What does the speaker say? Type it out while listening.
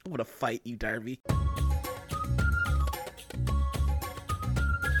I'm gonna fight you, Darby.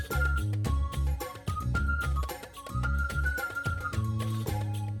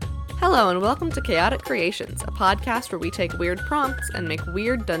 Hello and welcome to Chaotic Creations, a podcast where we take weird prompts and make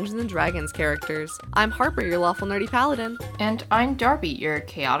weird Dungeons & Dragons characters. I'm Harper, your lawful nerdy paladin. And I'm Darby, your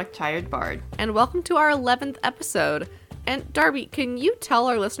chaotic tired bard. And welcome to our 11th episode. And Darby, can you tell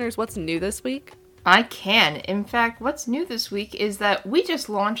our listeners what's new this week? I can. In fact, what's new this week is that we just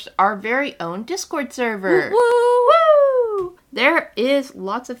launched our very own Discord server. Woo! Woo! There is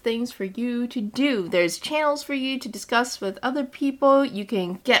lots of things for you to do. There's channels for you to discuss with other people. You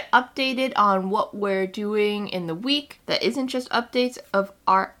can get updated on what we're doing in the week. That isn't just updates of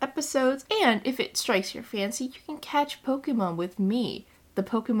our episodes. And if it strikes your fancy, you can catch Pokemon with me, the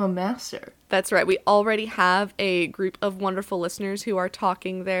Pokemon Master. That's right. We already have a group of wonderful listeners who are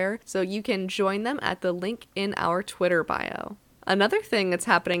talking there, so you can join them at the link in our Twitter bio. Another thing that's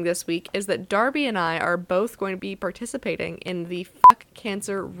happening this week is that Darby and I are both going to be participating in the Fuck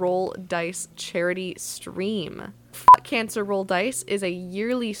Cancer Roll Dice charity stream. Fuck Cancer Roll Dice is a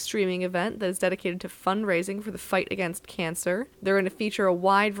yearly streaming event that is dedicated to fundraising for the fight against cancer. They're going to feature a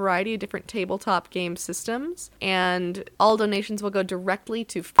wide variety of different tabletop game systems, and all donations will go directly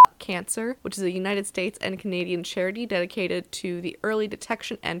to Fuck Cancer, which is a United States and Canadian charity dedicated to the early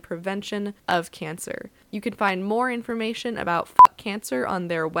detection and prevention of cancer. You can find more information about Fuck Cancer on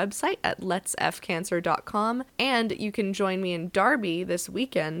their website at letsfcancer.com, and you can join me and Darby this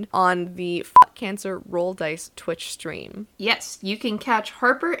weekend on the Fuck Cancer Roll Dice Twitch stream. Yes, you can catch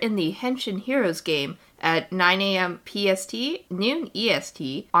Harper in the Henshin Heroes game at 9 a.m. PST, noon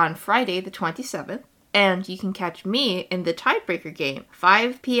EST on Friday the 27th. And you can catch me in the Tiebreaker game,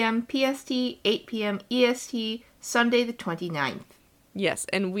 5 p.m. PST, 8 p.m. EST, Sunday the 29th. Yes,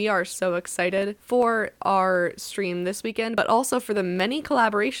 and we are so excited for our stream this weekend, but also for the many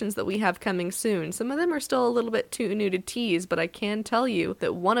collaborations that we have coming soon. Some of them are still a little bit too new to tease, but I can tell you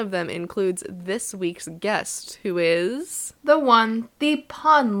that one of them includes this week's guest, who is... the one, the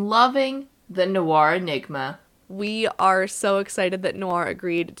pun-loving, the Noir Enigma. We are so excited that Noir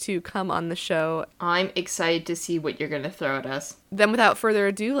agreed to come on the show. I'm excited to see what you're going to throw at us. Then without further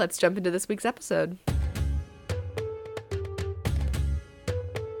ado, let's jump into this week's episode.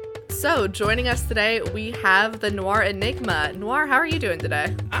 So, joining us today, we have the Noir Enigma. Noir, how are you doing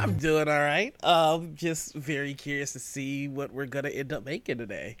today? I'm doing all right. Just very curious to see what we're gonna end up making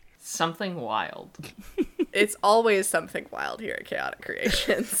today. Something wild. It's always something wild here at Chaotic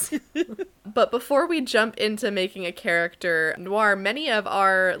Creations. But before we jump into making a character, Noir, many of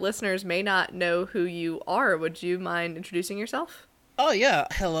our listeners may not know who you are. Would you mind introducing yourself? Oh yeah,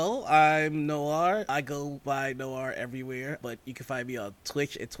 hello, I'm Noir. I go by Noir everywhere, but you can find me on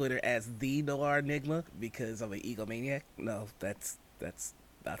Twitch and Twitter as the Noir Enigma because I'm an egomaniac. No, that's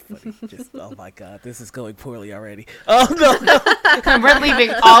not funny. Just, oh my god, this is going poorly already. Oh no! We're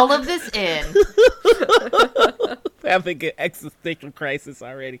leaving all of this in. Having an existential crisis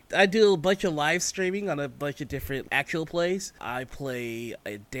already. I do a bunch of live streaming on a bunch of different actual plays. I play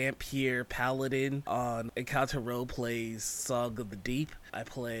a Dampier Paladin on Encounter Roleplays Song of the Deep. I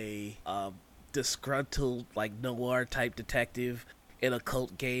play a disgruntled, like, noir-type detective in a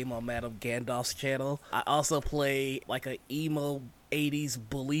cult game on Madame Gandalf's channel. I also play, like, a emo 80s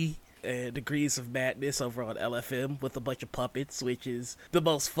bully Degrees of Madness over on LFM with a bunch of puppets, which is the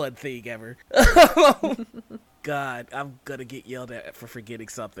most fun thing ever. God, I'm gonna get yelled at for forgetting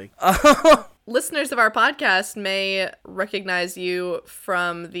something. Listeners of our podcast may recognize you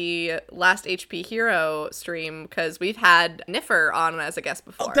from the last HP Hero stream because we've had Niffer on as a guest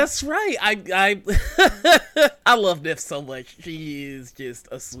before. Oh, that's right. I I love Nif so much. She is just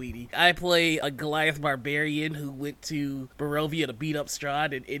a sweetie. I play a Goliath Barbarian who went to Barovia to beat up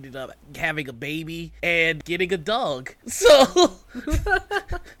Strahd and ended up having a baby and getting a dog. So...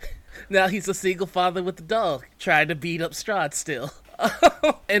 now he's a single father with a dog, trying to beat up Strahd still.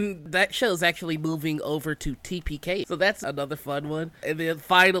 And that show's actually moving over to TPK, so that's another fun one. And then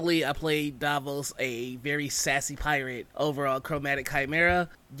finally, I played Davos, a very sassy pirate, over on Chromatic Chimera.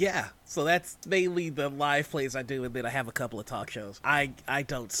 Yeah, so that's mainly the live plays I do, and then I have a couple of talk shows. I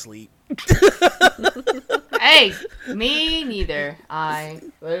don't sleep. Hey, me neither. I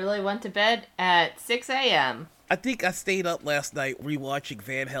literally went to bed at 6 a.m. I think I stayed up last night rewatching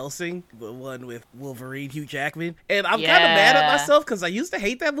Van Helsing, the one with Wolverine, Hugh Jackman. And I'm kind of mad at myself because I used to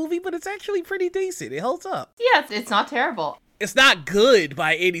hate that movie, but it's actually pretty decent. It holds up. Yeah, it's not terrible. It's not good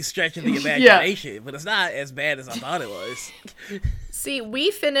by any stretch of the imagination, but it's not as bad as I thought it was. See,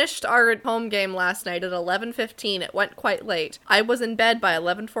 we finished our home game last night at 11:15. It went quite late. I was in bed by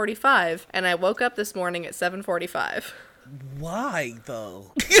 11:45, and I woke up this morning at 7:45. Why,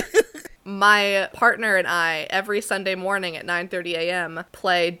 though? My partner and I, every Sunday morning at 9:30 a.m.,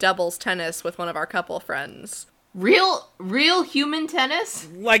 play doubles tennis with one of our couple friends. Real human tennis?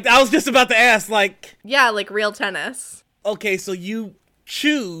 Like, I was just about to ask, like... Yeah, like real tennis. Okay, so you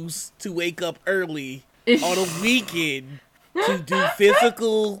choose to wake up early on a weekend to do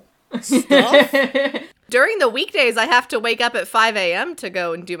physical stuff? During the weekdays, I have to wake up at 5 a.m. to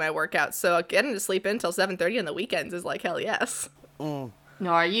go and do my workouts, so getting to sleep in until 7:30 on the weekends is like, hell yes.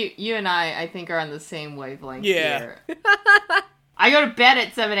 No, you and I think, are on the same wavelength Yeah. here. I go to bed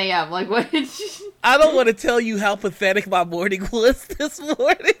at 7 a.m. Like, what? I don't want to tell you how pathetic my morning was this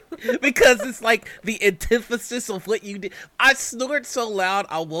morning because it's like the antithesis of what you did. I snored so loud,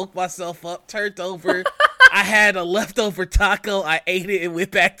 I woke myself up, turned over. I had a leftover taco. I ate it and went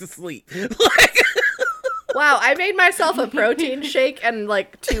back to sleep. Like, Wow, I made myself a protein shake and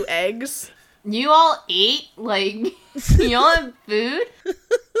like 2 eggs. You all ate? Like, you all have food?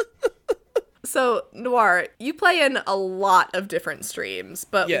 So, Noir, you play in a lot of different streams,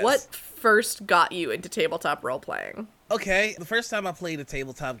 but Yes. what first got you into tabletop role-playing? okay, the first time I played a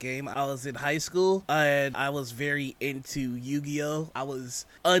tabletop game, I was in high school, and I was very into Yu-Gi-Oh! I was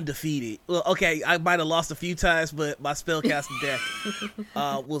undefeated. Well, okay, I might have lost a few times, but my spellcasting deck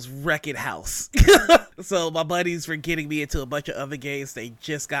was wrecking house. So my buddies were getting me into a bunch of other games. They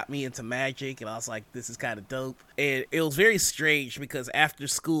just got me into Magic, and I was like, this is kind of dope. And it was very strange because after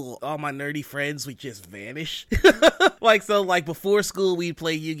school, all my nerdy friends would just vanish. Like before school, we'd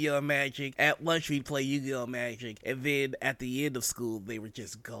play Yu-Gi-Oh! And Magic. At lunch, we'd play Yu-Gi-Oh! And Magic. And then at the end of school, they were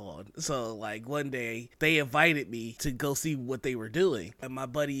just gone. So like one day, they invited me to go see what they were doing. And my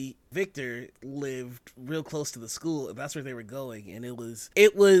buddy Victor lived real close to the school, and that's where they were going. And it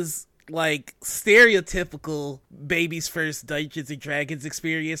was like stereotypical baby's first Dungeons and Dragons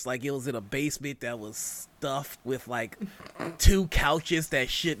experience. Like it was in a basement that was stuffed with like 2 couches that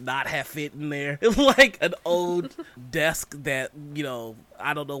should not have fit in there. It was like an old desk that, you know,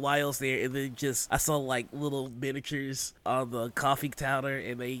 I don't know why else there. And then I saw like little miniatures on the coffee counter,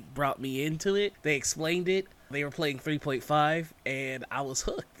 and they brought me into it. They explained it. They were playing 3.5, and I was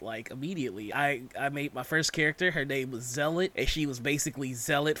hooked, like, immediately. I made my first character. Her name was Zealot, and she was basically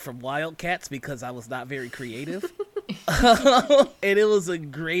Zealot from Wildcats because I was not very creative. And it was a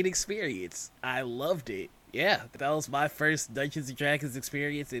great experience. I loved it. Yeah, that was my first Dungeons & Dragons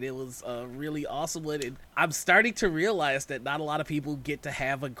experience, and it was a really awesome one. And I'm starting to realize that not a lot of people get to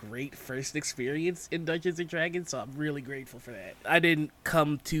have a great first experience in Dungeons & Dragons, so I'm really grateful for that. I didn't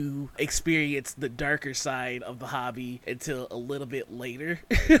come to experience the darker side of the hobby until a little bit later,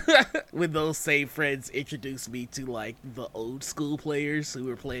 when those same friends introduced me to, like, the old school players who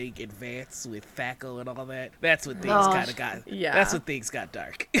were playing Advance with Thaco and all that. That's when things kind of got... Yeah. That's when things got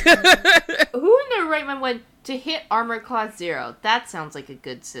dark. Who in their right mind went to hit armor class 0? That sounds like a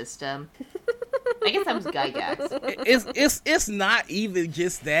good system. I guess that was Gygax. It's not even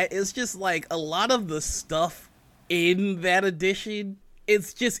just that. It's just like a lot of the stuff in that edition.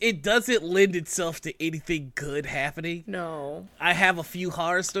 It's just, it doesn't lend itself to anything good happening. No. I have a few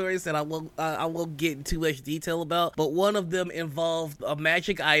horror stories that I won't get in too much detail about, but one of them involved a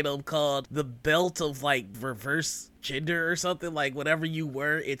magic item called the Belt of like Reverse Gender or something. Like whatever you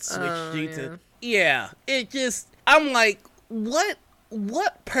were, it switched you to. Yeah, it just, I'm like,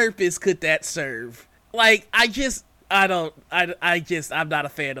 what purpose could that serve? Like, I'm not a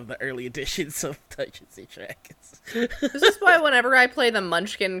fan of the early editions of Dungeons and Dragons. This is why whenever I play the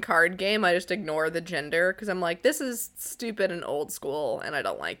Munchkin card game, I just ignore the gender, because I'm like, this is stupid and old school, and I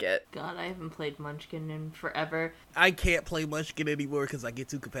don't like it. God, I haven't played Munchkin in forever. I can't play Munchkin anymore because I get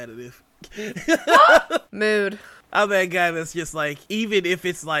too competitive. Mood. I'm that guy that's just like, even if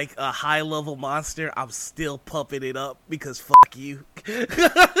it's like a high-level monster, I'm still pumping it up because fuck you.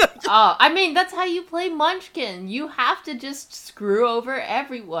 Oh, I mean, that's how you play Munchkin. You have to just screw over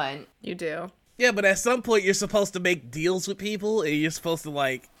everyone. You do. Yeah, but at some point you're supposed to make deals with people, and you're supposed to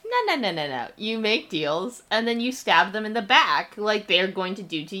like... No. You make deals, and then you stab them in the back, like they're going to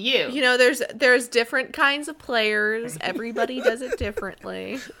do to you. You know, there's different kinds of players. Everybody does it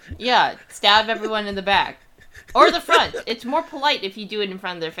differently. Yeah, stab everyone in the back. Or the front. It's more polite if you do it in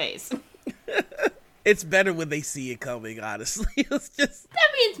front of their face. It's better when they see it coming, honestly. It's just...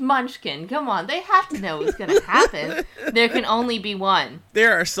 That means Munchkin. Come on, they have to know what's going to happen. There can only be one.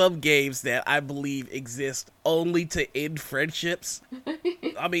 There are some games that I believe exist only to end friendships.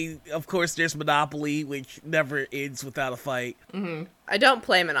 I mean, of course, there's Monopoly, which never ends without a fight. Mm-hmm. I don't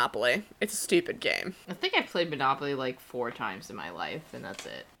play Monopoly. It's a stupid game. I think I've played Monopoly like 4 times in my life, and that's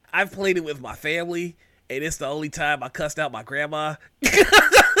it. I've played it with my family, and it's the only time I cussed out my grandma.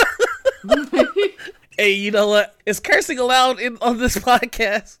 Hey, you know what? Is cursing allowed on this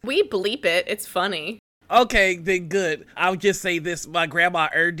podcast? We bleep it. It's funny. Okay, then good. I'll just say this. My grandma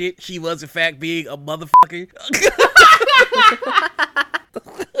earned it. She was, in fact, being a motherfucker.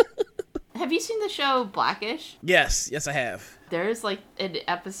 Have you seen the show Blackish? Yes, I have. There's like an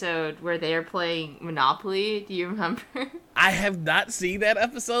episode where they are playing Monopoly. Do you remember? I have not seen that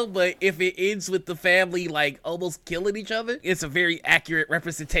episode, but if it ends with the family like almost killing each other, it's a very accurate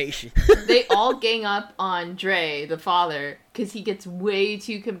representation. They all gang up on Dre, the father, because he gets way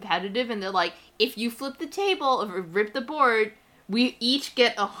too competitive, and they're like, if you flip the table or rip the board, we each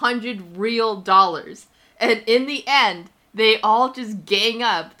get $100 real. And in the end, they all just gang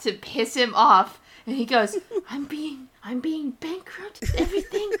up to piss him off, and he goes, I'm being bankrupt,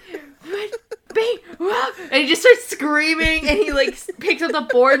 everything, bankrupt, and he just starts screaming, and he like picks up the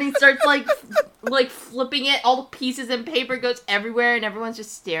board and he starts like flipping it, all the pieces and paper goes everywhere, and everyone's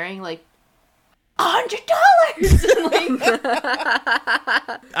just staring like, $100.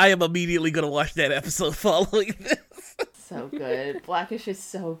 I am immediately gonna watch that episode following this. So good. Blackish is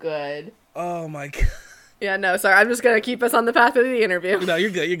so good. Oh my god. Yeah, no, sorry. I'm just going to keep us on the path of the interview. No,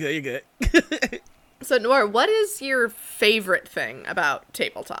 you're good. So, Noir, what is your favorite thing about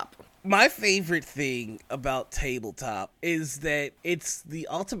tabletop? My favorite thing about tabletop is that it's the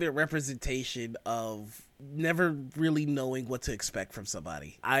ultimate representation of never really knowing what to expect from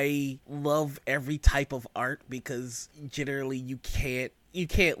somebody. I love every type of art because generally you can't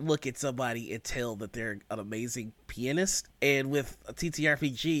look at somebody and tell that they're an amazing pianist. And with a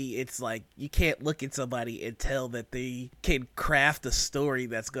TTRPG, it's like you can't look at somebody and tell that they can craft a story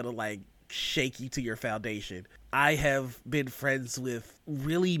that's gonna like shake you to your foundation. I have been friends with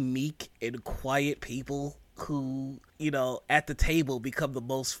really meek and quiet people who, you know, at the table become the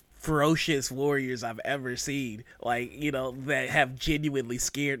most ferocious warriors I've ever seen. Like, you know, that have genuinely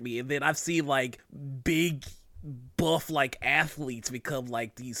scared me. And then I've seen like big buff like athletes become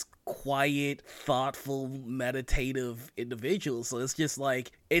like these quiet, thoughtful, meditative individuals. So it's just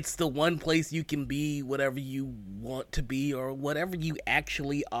like it's the one place you can be whatever you want to be or whatever you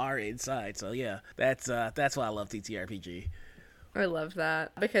actually are inside. So yeah, that's why I love TTRPG. I love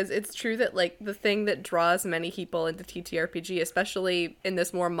that because it's true that like the thing that draws many people into TTRPG, especially in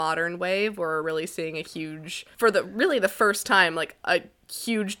this more modern wave, where we're really seeing a huge, for the first time, like a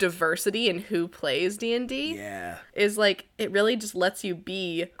huge diversity in who plays D&D. Yeah. Is like it really just lets you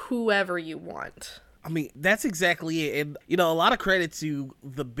be whoever you want. I mean, that's exactly it. And, you know, a lot of credit to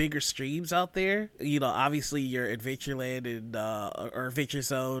the bigger streams out there. You know, obviously your Adventureland and, or Adventure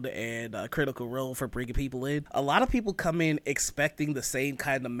Zone and Critical Role for bringing people in. A lot of people come in expecting the same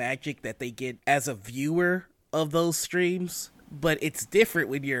kind of magic that they get as a viewer of those streams. But it's different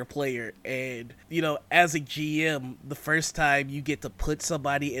when you're a player. And, you know, as a GM, the first time you get to put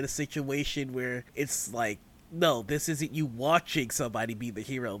somebody in a situation where it's like, no, this isn't you watching somebody be the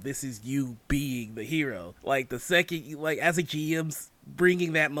hero. This is you being the hero. Like, the second, like, as a GM,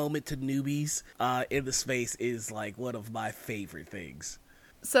 bringing that moment to newbies in the space is, like, one of my favorite things.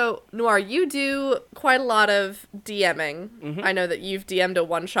 So, Noir, you do quite a lot of DMing. Mm-hmm. I know that you've DM'd a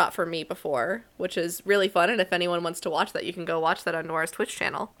one-shot for me before, which is really fun, and if anyone wants to watch that, you can go watch that on Noir's Twitch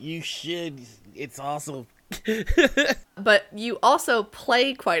channel. You should. It's awesome. But you also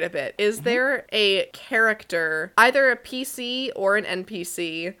play quite a bit. Is there a character, either a PC or an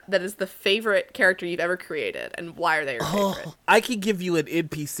NPC, that is the favorite character you've ever created, and why are they your favorite? I can give you an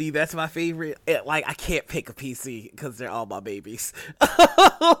NPC. That's my favorite. Like, I can't pick a PC because they're all my babies.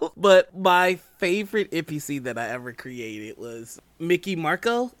 But my favorite NPC that I ever created was Mickey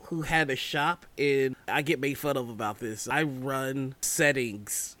Marco, who had a shop, and I get made fun of about this. I run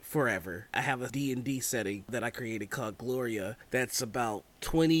settings forever. I have a D&D setting that I created called Gloria that's about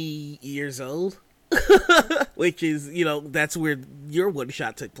 20 years old. Which is, you know, that's where your one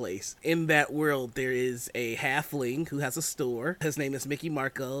shot took place. In that world, there is a halfling who has a store. His name is Mickey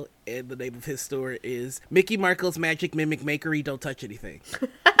Marco, and the name of his store is Mickey Marco's Magic Mimic Makery. Don't touch anything.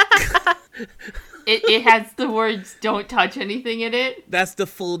 It has the words "don't touch anything" in it. That's the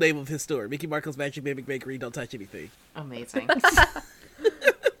full name of his store. Mickey Marco's Magic Mimic Bakery. Don't touch anything. Amazing.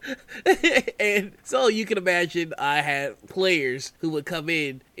 And so you can imagine I had players who would come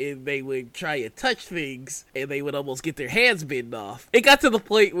in and they would try and touch things and they would almost get their hands bitten off. It got to the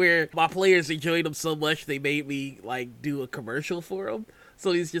point where my players enjoyed them so much they made me like do a commercial for them.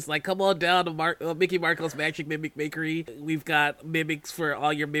 So he's just like, come on down to Mickey Marco's Magic Mimic Makery. We've got mimics for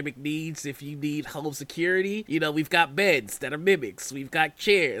all your mimic needs. If you need home security, you know, we've got beds that are mimics. We've got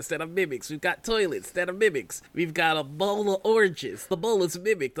chairs that are mimics. We've got toilets that are mimics. We've got a bowl of oranges. The bowl is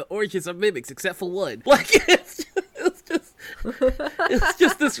mimic. The oranges are mimics, except for one. Like, it's just It's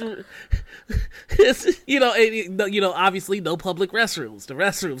just this, it's, obviously no public restrooms. The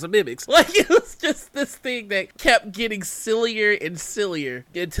restrooms are mimics. Like, it was just this thing that kept getting sillier and sillier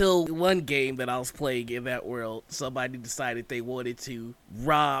until one game that I was playing in that world, somebody decided they wanted to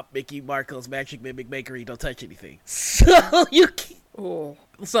rob Mickey Marco's Magic Mimic Makery, don't touch anything. So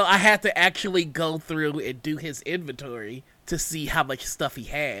So I had to actually go through and do his inventory to see how much stuff he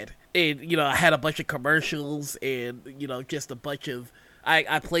had. And, I had a bunch of commercials and, just a bunch of...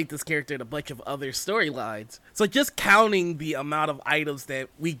 I played this character in a bunch of other storylines. So just counting the amount of items that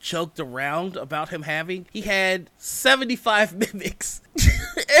we joked around about him having, he had 75 mimics.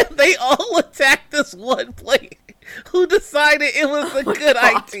 And they all attacked this one player who decided it was a good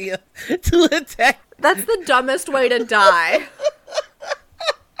idea to attack. That's the dumbest way to die.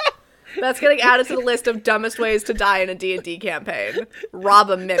 That's getting added to the list of dumbest ways to die in a D&D campaign. Rob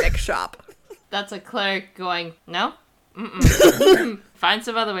a mimic shop. That's a cleric going, no? Mm-mm. Find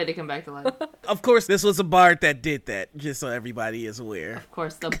some other way to come back to life. Of course, this was a bard that did that, just so everybody is aware. Of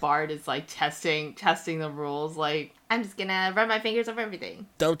course, the bard is like testing the rules, like, I'm just gonna run my fingers over everything.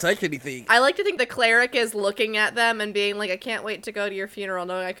 Don't touch anything. I like to think the cleric is looking at them and being like, I can't wait to go to your funeral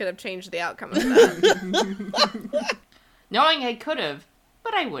knowing I could have changed the outcome of that. Knowing I could have,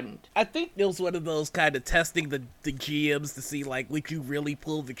 but I wouldn't. I think it was one of those kind of testing the GMs to see, like, would you really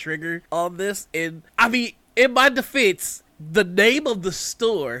pull the trigger on this? And, I mean, in my defense, the name of the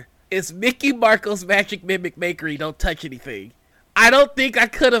store is Mickey Marco's Magic Mimic Makery, don't touch anything. I don't think I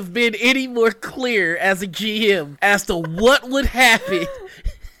could have been any more clear as a GM as to what would happen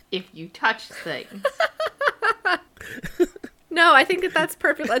if you touch things. No, I think that's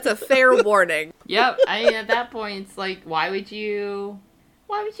perfect. That's a fair warning. Yep. I mean, at that point, it's like, why would you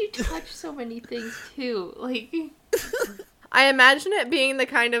touch so many things too? Like, I imagine it being the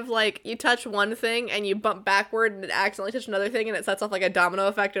kind of, like, you touch one thing and you bump backward and it accidentally touches another thing and it sets off, like, a domino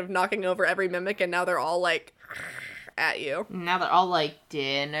effect of knocking over every mimic and now they're all, like, at you. Now they're all like,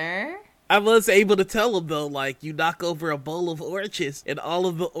 dinner? I was able to tell them, though, like, you knock over a bowl of oranges and all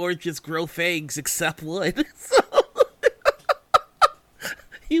of the oranges grow fangs except one. So,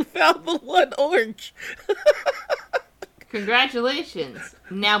 you found the one orange. Congratulations.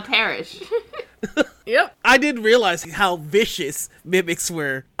 Now perish. Yep. I didn't realize how vicious mimics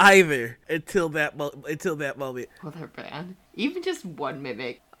were either until that moment. Well, they're bad. Even just one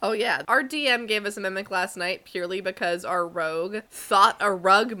mimic. Oh, yeah. Our DM gave us a mimic last night purely because our rogue thought a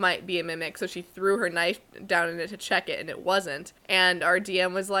rug might be a mimic, so she threw her knife down in it to check it, and it wasn't. And our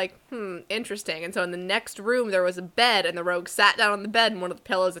DM was like, interesting. And so in the next room, there was a bed, and the rogue sat down on the bed, and one of the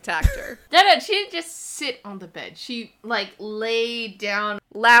pillows attacked her. No, she didn't just sit on the bed. She, like, laid down.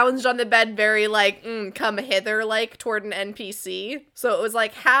 Lounged on the bed very, like, come hither, like, toward an NPC. So it was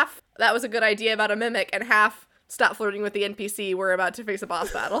like half, that was a good idea about a mimic, and half, stop flirting with the NPC, we're about to face a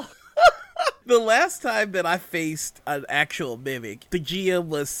boss battle. The last time that I faced an actual mimic, the GM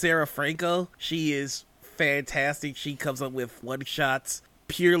was Sarah Franco. She is fantastic. She comes up with one-shots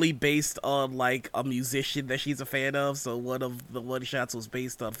purely based on, like, a musician that she's a fan of. So one of the one-shots was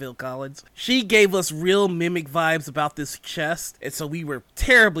based on Phil Collins. She gave us real mimic vibes about this chest, and so we were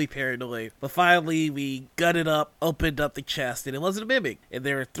terribly paranoid. But finally, we gutted up, opened up the chest, and it wasn't a mimic. And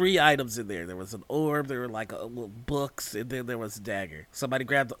there were 3 items in there. There was an orb, there were, like, little books, and then there was a dagger. Somebody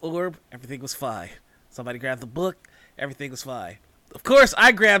grabbed the orb, everything was fine. Somebody grabbed the book, everything was fine. Of course,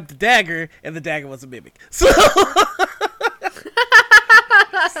 I grabbed the dagger, and the dagger was a mimic. So...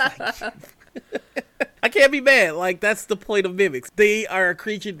 I can't be mad. Like, that's the point of mimics. They are a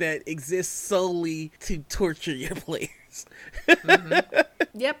creature that exists solely to torture your players.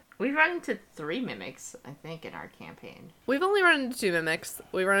 Yep. We've run into 3 mimics, I think, in our campaign. We've only run into 2 mimics.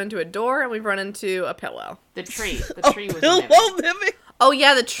 We've run into a door, and we've run into a pillow. The tree was a mimic. Mimic. Oh,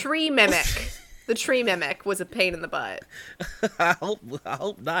 yeah, the tree mimic. The tree mimic was a pain in the butt. I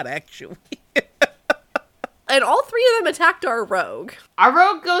hope not, actually. And all 3 of them attacked our rogue. Our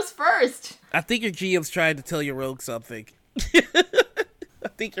rogue goes first. I think your GM's trying to tell your rogue something. I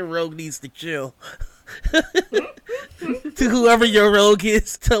think your rogue needs to chill. To whoever your rogue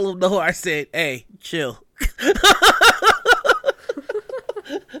is, tell them no, I said, hey, chill.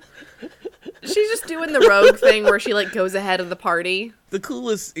 She's just doing the rogue thing where she, like, goes ahead of the party. The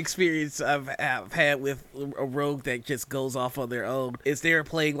coolest experience I've had with a rogue that just goes off on their own is they're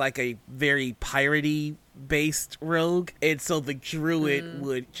playing, like, a very piratey based rogue, and so the druid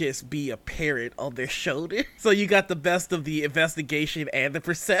would just be a parrot on their shoulder. So you got the best of the investigation and the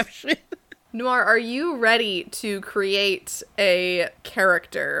perception. Noir, are you ready to create a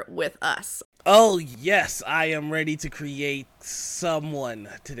character with us? Oh yes, I am ready to create someone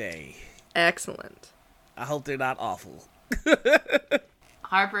today. Excellent. I hope they're not awful.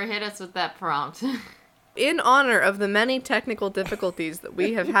 Harper, hit us with that prompt. In honor of the many technical difficulties that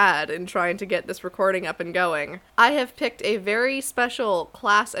we have had in trying to get this recording up and going, I have picked a very special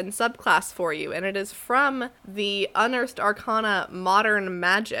class and subclass for you, and it is from the Unearthed Arcana Modern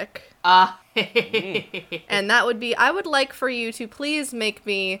Magic. And that would be, I would like for you to please make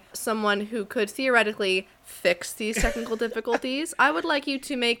me someone who could theoretically fix these technical difficulties. I would like you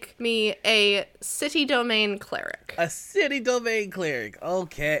to make me a city domain cleric. A city domain cleric.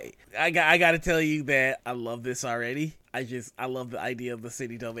 Okay. I got to tell you that I love this already. I love the idea of the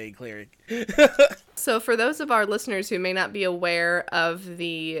city domain cleric. So for those of our listeners who may not be aware of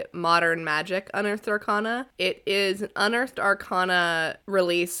the Modern Magic Unearthed Arcana, it is an Unearthed Arcana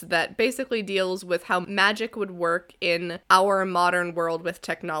release that basically deals with how magic would work in our modern world with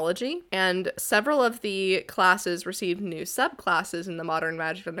technology. And several of the classes received new subclasses in the Modern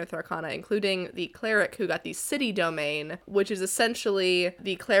Magic Unearthed Arcana, including the cleric who got the city domain, which is essentially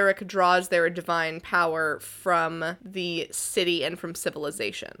the cleric draws their divine power from the city and from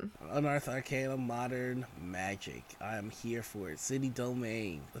civilization. Unearthed Arcana Modern Magic. I am here for it. City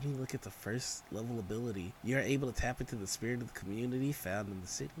domain. Let me look at the first level ability. You're able to tap into the spirit of the community found in the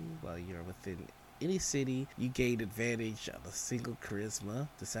city while you're within any city. You gain advantage of a single charisma,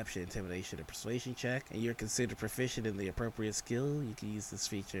 deception, intimidation, or persuasion check, and you're considered proficient in the appropriate skill. You can use this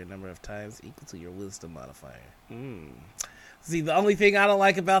feature a number of times equal to your wisdom modifier. See, the only thing I don't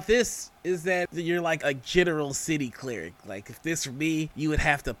like about this is that you're like a general city cleric. Like, if this were me, you would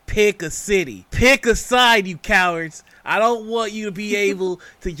have to pick a city. Pick a side, you cowards. I don't want you to be able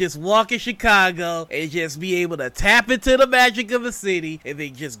to just walk in Chicago and just be able to tap into the magic of the city and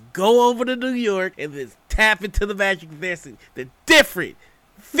then just go over to New York and then tap into the magic of their city. They're different.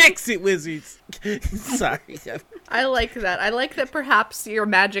 Fix it, wizards. Sorry. I like that. I like that perhaps your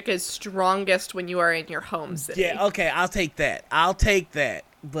magic is strongest when you are in your home city. Yeah, okay, I'll take that.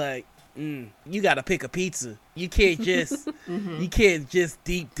 But you gotta pick a pizza. You can't just you can't just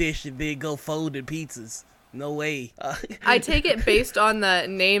deep dish and then go folding pizzas. No way. I take it based on the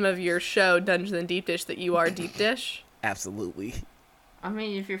name of your show, Dungeons and Deep Dish, that you are Deep Dish? Absolutely. I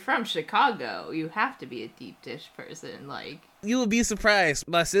mean, if you're from Chicago, you have to be a deep dish person, like... You would be surprised.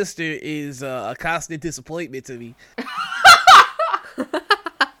 My sister is a constant disappointment to me.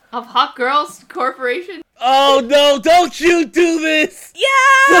 Of Hot Girls Corporation? Oh no, don't you do this!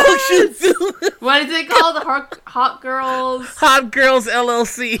 Yeah! Don't you do this! What is it called? Hot Girls? Hot Girls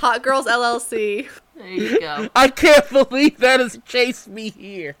LLC. Hot Girls LLC. There you go. I can't believe that has chased me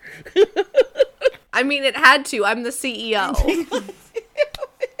here. I mean, it had to. I'm the CEO.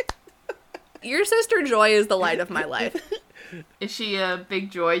 Your sister Joy is the light of my life. Is she a big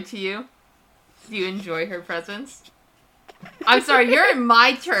joy to you? Do you enjoy her presence? I'm sorry, you're in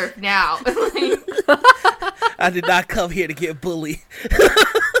my turf now. I did not come here to get bullied.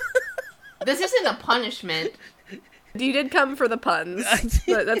 This isn't a punishment. You did come for the puns.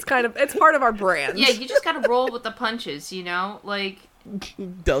 That's kind of, it's part of our brand. Yeah, you just gotta roll with the punches, you know? Like,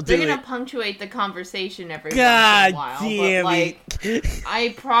 don't they're do gonna it. punctuate the conversation every God once in a while. damn But, like, it.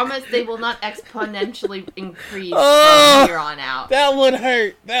 I promise they will not exponentially increase Oh, from here on out. That would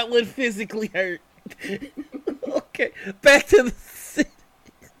hurt. That would physically hurt. Okay, back to the...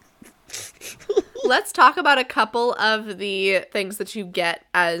 Let's talk about a couple of the things that you get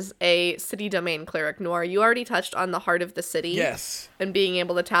as a city domain cleric. Noir, you already touched on the heart of the city. Yes. And being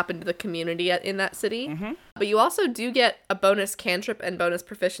able to tap into the community in that city. Mm-hmm. But you also do get a bonus cantrip and bonus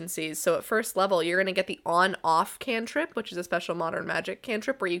proficiencies. So at first level, you're going to get the on-off cantrip, which is a special modern magic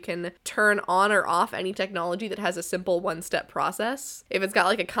cantrip where you can turn on or off any technology that has a simple one-step process. If it's got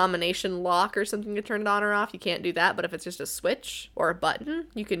like a combination lock or something to turn it on or off, you can't do that. But if it's just a switch or a button,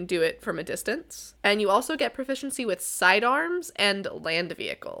 you can do it from a distance. And you also get proficiency with sidearms and land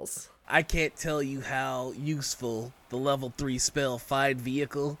vehicles. I can't tell you how useful the level 3 spell Find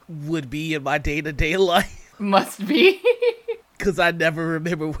Vehicle would be in my day-to-day life. Must be. Because I never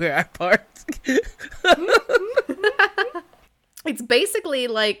remember where I parked. It's basically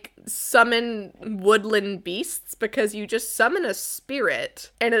like summon woodland beasts because you just summon a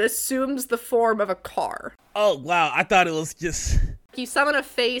spirit and it assumes the form of a car. Oh, wow. I thought it was just... You summon a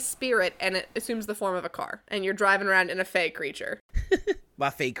fey spirit and it assumes the form of a car. And you're driving around in a fey creature. My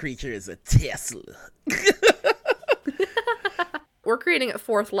fake creature is a Tesla. We're creating at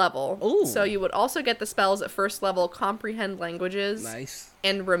 4th level. Ooh. So you would also get the spells at 1st level, Comprehend Languages. Nice.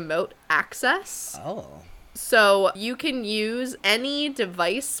 And Remote Access. Oh. So you can use any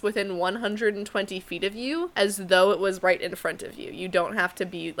device within 120 feet of you as though it was right in front of you. You don't have to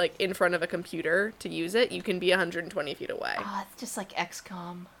be like in front of a computer to use it. You can be 120 feet away. Oh, it's just like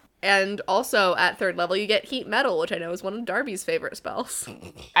XCOM. And also at 3rd level, you get Heat Metal, which I know is one of Darby's favorite spells.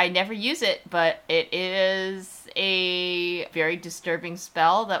 I never use it, but it is a very disturbing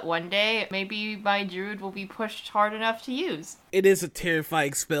spell that one day maybe my druid will be pushed hard enough to use. It is a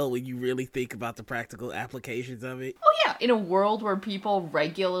terrifying spell when you really think about the practical applications of it. Oh yeah, in a world where people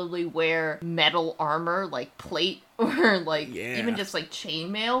regularly wear metal armor like plate or like even just like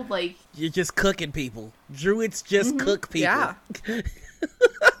chainmail, like you're just cooking people. Druids just cook people. Yeah.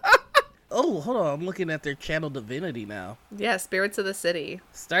 Oh, hold on. I'm looking at their channel divinity now. Yeah, Spirits of the City.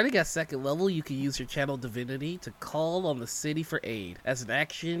 Starting at 2nd level, you can use your channel divinity to call on the city for aid. As an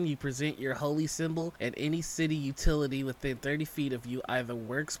action, you present your holy symbol, and any city utility within 30 feet of you either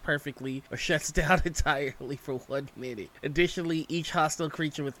works perfectly or shuts down entirely for 1 minute. Additionally, each hostile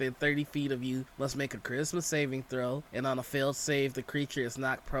creature within 30 feet of you must make a charisma saving throw, and on a failed save, the creature is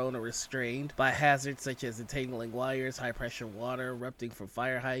knocked prone or restrained by hazards such as entangling wires, high pressure water, erupting from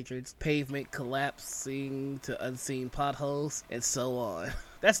fire hydrants, pavement collapsing to unseen potholes, and so on.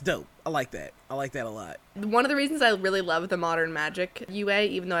 That's dope. I like that. I like that a lot. One of the reasons I really love the Modern Magic UA,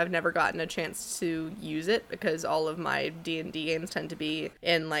 even though I've never gotten a chance to use it because all of my D&D games tend to be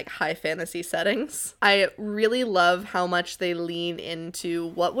in like high fantasy settings, I really love how much they lean into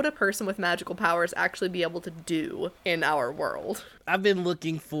what would a person with magical powers actually be able to do in our world. I've been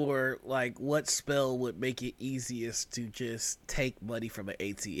looking for like what spell would make it easiest to just take money from an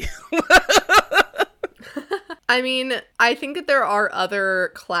ATM. I mean, I think that there are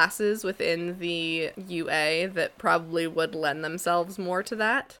other classes within the UA that probably would lend themselves more to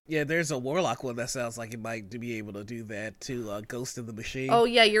that. Yeah, there's a Warlock one that sounds like it might be able to do that too. Ghost in the Machine. Oh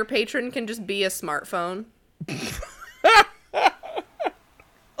yeah, your patron can just be a smartphone.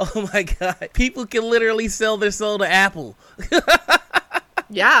 Oh my god. People can literally sell their soul to Apple.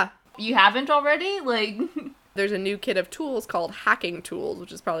 Yeah. you haven't already? Like There's a new kit of tools called hacking tools,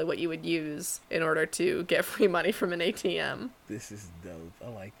 which is probably what you would use in order to get free money from an ATM. This is dope. I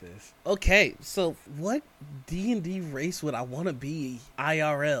like this. Okay, so what D&D race would I want to be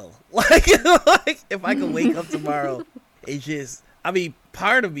IRL? Like if I could wake up tomorrow and just... I mean,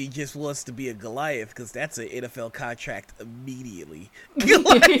 part of me just wants to be a Goliath because that's an NFL contract immediately.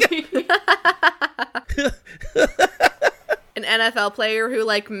 An NFL player who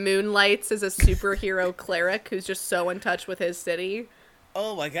like moonlights as a superhero cleric who's just so in touch with his city.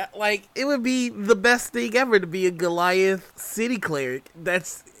 Oh my god, like, it would be the best thing ever to be a Goliath city cleric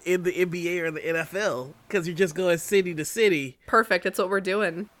that's in the NBA or the NFL, because you're just going city to city. Perfect, that's what we're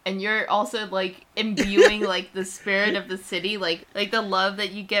doing. and you're also like imbuing like the spirit of the city, like the love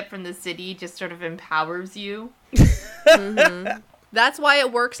that you get from the city just sort of empowers you. Mm-hmm. That's why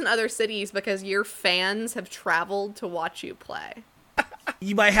it works in other cities, because your fans have traveled to watch you play.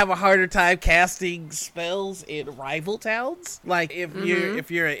 You might have a harder time casting spells in rival towns. Like if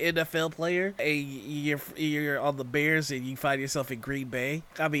you're an NFL player and you're on the Bears and you find yourself in Green Bay.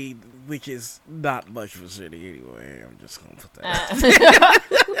 I mean, which is not much of a city anyway. I'm just gonna put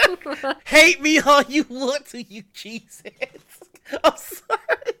that. Hate me all you want to, you cheeseheads. I'm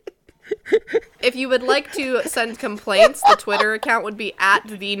sorry. If you would like to send complaints, the Twitter account would be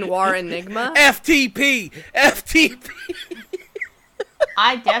 @TheNoirEnigma. FTP.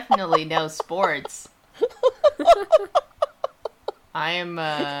 I definitely know sports. I am,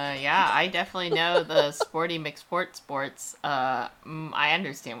 I definitely know the sporty McSport sports. I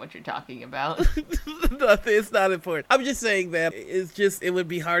understand what you're talking about. No, it's not important. I'm just saying that it would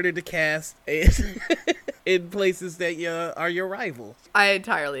be harder to cast in places that are your rival. I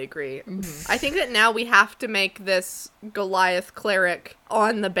entirely agree. Mm-hmm. I think that now we have to make this Goliath cleric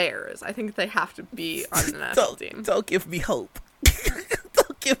on the Bears. I think they have to be on the national team. Don't give me hope.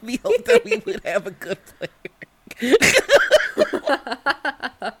 Don't give me hope that we would have a good player.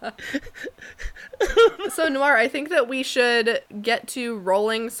 So Noir, I think that we should get to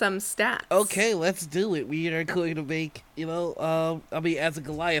rolling some stats. Okay, let's do it. We are going to make, as a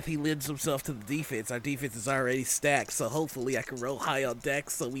Goliath, he lends himself to the defense. Our defense is already stacked, so hopefully I can roll high on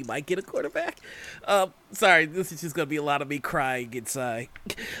dex, so we might get a quarterback. Sorry, this is just going to be a lot of me crying inside.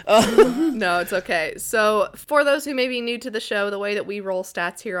 No, it's okay. So for those who may be new to the show, the way that we roll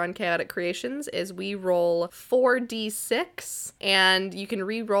stats here on Chaotic Creations is we roll 4d6, and you can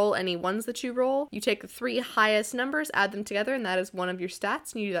re-roll any ones that you roll. You take the 3 highest numbers, add them together, and that is one of your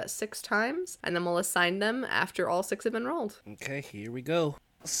stats, and you do that 6 times, and then we'll assign them after all 6 have been rolled. Okay, here we go.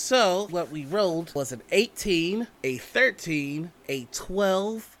 So, what we rolled was an 18, a 13, a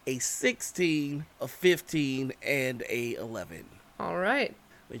 12, a 16, a 15, and a 11. All right.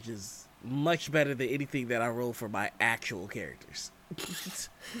 Which is much better than anything that I rolled for my actual characters.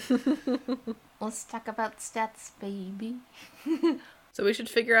 Let's talk about stats, baby. So we should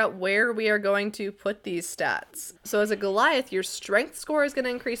figure out where we are going to put these stats. So as a Goliath, your strength score is going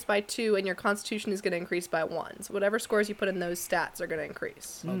to increase by 2 and your constitution is going to increase by 1. So whatever scores you put in those stats are going to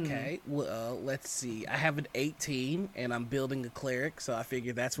increase. Okay, well, let's see. I have an 18 and I'm building a cleric, so I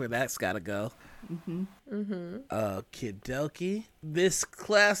figure that's where that's got to go. Okie dokie. This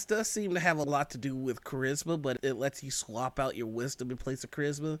class does seem to have a lot to do with charisma, but it lets you swap out your wisdom in place of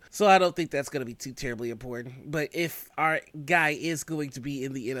charisma. So I don't think that's going to be too terribly important. But if our guy is going to be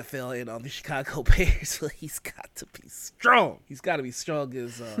in the NFL and on the Chicago Bears, well, he's got to be strong. He's got to be strong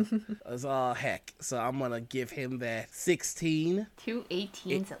as all heck. So I'm going to give him that 16. 2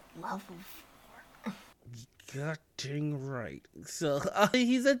 18s at level 4. God dang right. So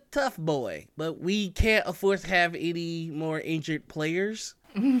he's a tough boy, but we can't afford to have any more injured players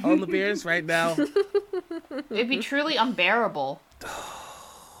on the Bears right now. It'd be truly unbearable.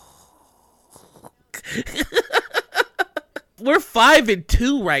 We're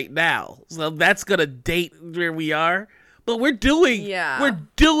 5-2 right now, so that's gonna date where we are. But we're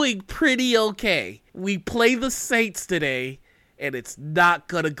doing pretty okay. We play the Saints today, and it's not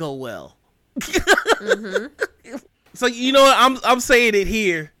gonna go well. So you know what? I'm saying it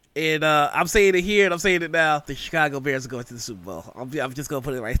here, and I'm saying it here, and I'm saying it now. The Chicago Bears are going to the Super Bowl. I'm just gonna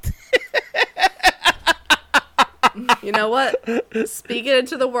put it right there. You know what? Speak it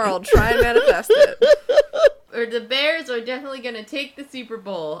into the world. Try and manifest it. Or the Bears are definitely going to take the Super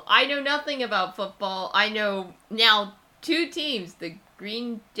Bowl. I know nothing about football. I know now 2 teams, the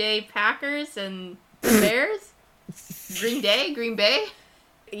Green Day Packers and the Bears. Green Bay.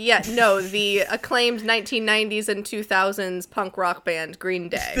 Yeah, no, the acclaimed 1990s and 2000s punk rock band Green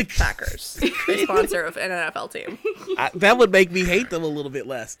Day Packers, a sponsor of an NFL team. That would make me hate them a little bit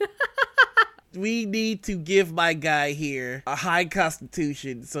less. We need to give my guy here a high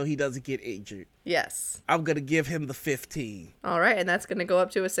constitution so he doesn't get injured. Yes. I'm going to give him the 15. All right, and that's going to go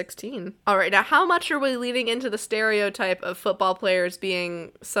up to a 16. All right, now how much are we leading into the stereotype of football players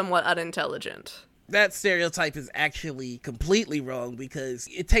being somewhat unintelligent? That stereotype is actually completely wrong because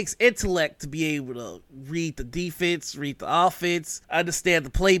it takes intellect to be able to read the defense, read the offense, understand the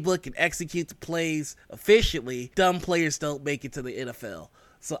playbook, and execute the plays efficiently. Dumb players don't make it to the NFL.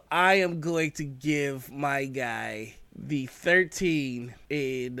 So I am going to give my guy the 13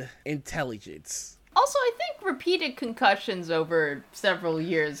 in intelligence. Also, I think repeated concussions over several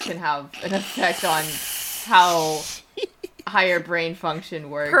years can have an effect on how higher brain function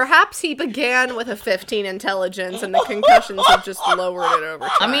works. Perhaps he began with a 15 intelligence and the concussions have just lowered it over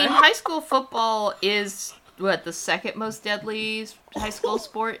time. I mean, high school football is, the second most deadly high school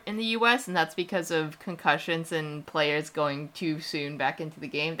sport in the U.S., and that's because of concussions and players going too soon back into the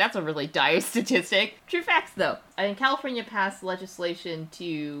game. That's a really dire statistic. True facts, though. California passed legislation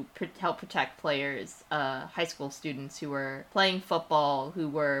to help protect players, high school students who were playing football, who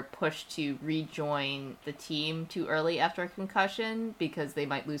were pushed to rejoin the team too early after a concussion because they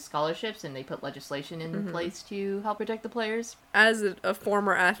might lose scholarships, and they put legislation in place to help protect the players. As a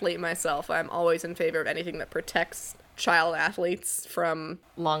former athlete myself, I'm always in favor of anything that protects child athletes from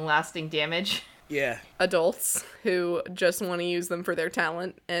long-lasting damage. Yeah. Adults who just want to use them for their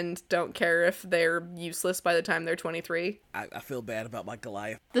talent and don't care if they're useless by the time they're 23. I feel bad about my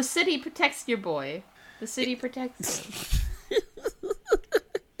Goliath. The city protects your boy. The city protects him.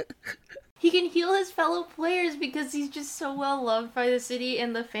 He can heal his fellow players because he's just so well loved by the city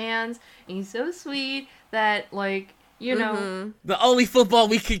and the fans. And he's so sweet that, you know. The only football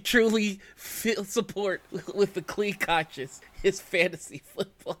we can truly feel support with the clean conscience is fantasy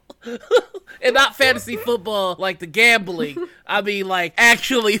football. And not fantasy football like the gambling. I mean,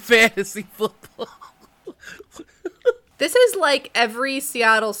 actually fantasy football. This is like every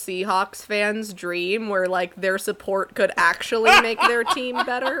Seattle Seahawks fan's dream where, their support could actually make their team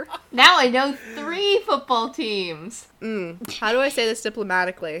better. Now I know 3 football teams. How do I say this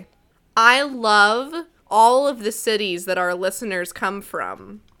diplomatically? I love all of the cities that our listeners come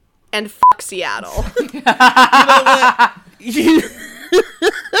from. And fuck Seattle. You know what?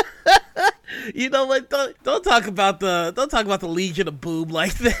 You know what? Don't talk about the Legion of Boom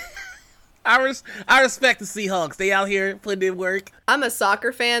like that. I respect the Seahawks. They out here putting in work. I'm a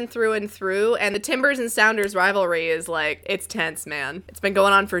soccer fan through and through, and the Timbers and Sounders rivalry is it's tense, man. It's been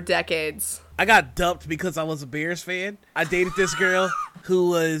going on for decades. I got dumped because I was a Bears fan. I dated this girl who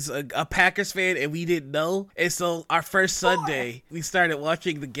was a Packers fan, and we didn't know. And so our first Sunday, we started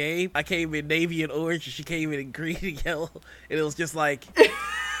watching the game. I came in navy and orange, and she came in green and yellow. And it was just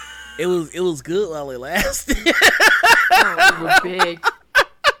it was good while it lasted. Oh, we were big.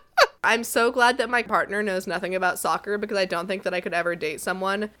 I'm so glad that my partner knows nothing about soccer because I don't think that I could ever date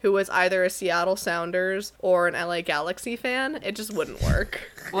someone who was either a Seattle Sounders or an LA Galaxy fan. It just wouldn't work.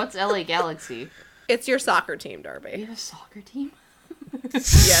 What's LA Galaxy? It's your soccer team, Darby. You have a soccer team?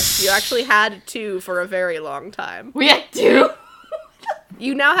 Yes, you actually had 2 for a very long time. We had 2?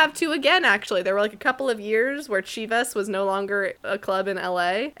 You now have 2 again, actually. There were like a couple of years where Chivas was no longer a club in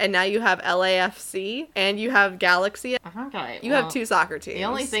LA, and now you have LAFC, and you have Galaxy. Okay. You have 2 soccer teams. The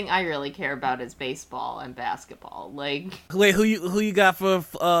only thing I really care about is baseball and basketball. Like, Wait, who you got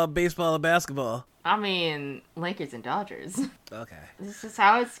for baseball and basketball? I mean, Lakers and Dodgers. Okay. This is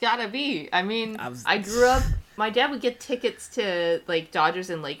how it's gotta be. I mean, I grew up, my dad would get tickets to, like,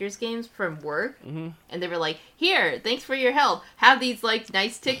 Dodgers and Lakers games from work, and they were like, here, thanks for your help. Have these, like,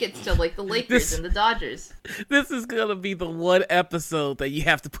 nice tickets to, like, the Lakers and the Dodgers. This is gonna be the one episode that you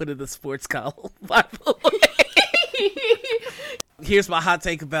have to put in the sports column, by the way. Here's my hot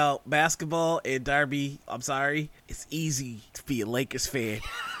take about basketball, and Darby, I'm sorry, it's easy to be a Lakers fan.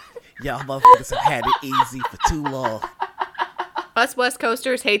 Y'all motherfuckers have had it easy for too long. Us West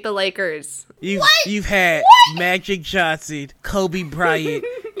Coasters hate the Lakers. You've had Magic Johnson, Kobe Bryant,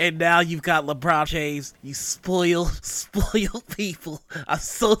 and now you've got LeBron James. You spoiled people. I'm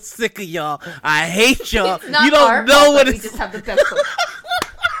so sick of y'all. I hate y'all. It's not You don't our know fault what that we it's. just have the best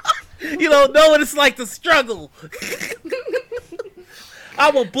one. You don't know what it's like to struggle.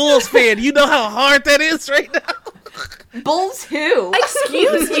 I'm a Bulls fan. You know how hard that is right now. Bulls who?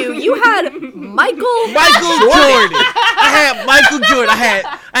 Excuse you, you had Michael Jordan. I had Michael Jordan.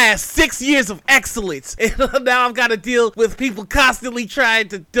 I had 6 years of excellence, and now I've got to deal with people constantly trying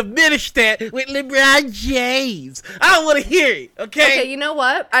to diminish that with LeBron James. I don't want to hear it. Okay, you know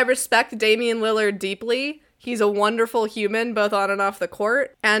what? I respect Damian Lillard deeply. He's a wonderful human, both on and off the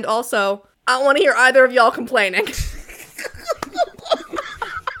court. And also, I don't want to hear either of y'all complaining.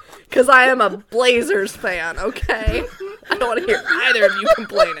 Because I am a Blazers fan, okay? I don't want to hear either of you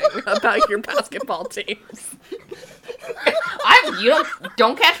complaining about your basketball teams.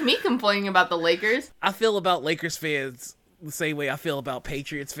 Don't catch me complaining about the Lakers. I feel about Lakers fans the same way I feel about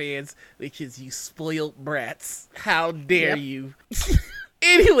Patriots fans, which is you spoiled brats. How dare you?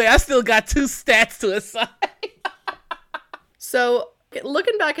 Anyway, I still got 2 stats to assign. So,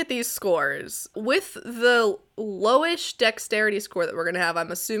 looking back at these scores, with the lowish dexterity score that we're going to have,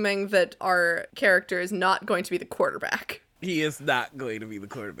 I'm assuming that our character is not going to be the quarterback. He is not going to be the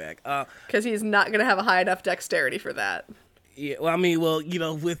quarterback. Because he's not going to have a high enough dexterity for that. Yeah, well, I mean,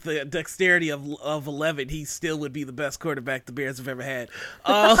 with the dexterity of 11, he still would be the best quarterback the Bears have ever had.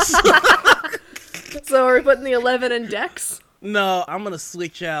 So are we putting the 11 in dex? No, I'm going to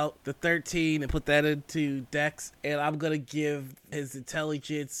switch out the 13 and put that into dex, and I'm going to give his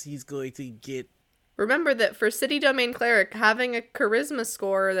intelligence, he's going to get... Remember that for City Domain Cleric, having a charisma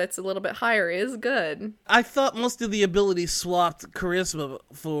score that's a little bit higher is good. I thought most of the abilities swapped charisma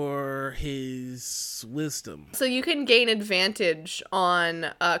for his wisdom. So you can gain advantage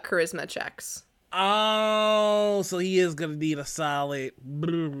on charisma checks. Oh, so he is going to need a solid...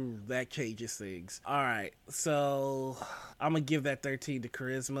 That changes things. All right, so I'm going to give that 13 to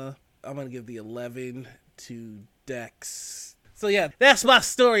charisma. I'm going to give the 11 to dex. So yeah, that's my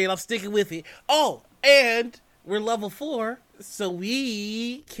story, and I'm sticking with it. Oh, and we're level 4, so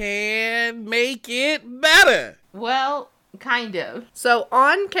we can make it better. Well, kind of. So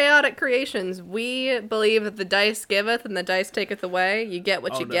on Chaotic Creations, we believe that the dice giveth and the dice taketh away. You get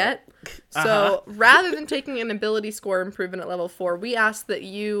what you get. So rather than taking an ability score improvement at level 4, we ask that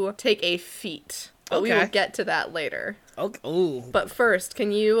you take a feat. But we will get to that later. Okay. Ooh. But first,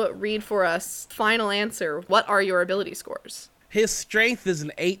 can you read for us, final answer, what are your ability scores? His strength is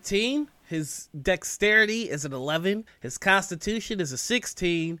an 18. His dexterity is an 11. His constitution is a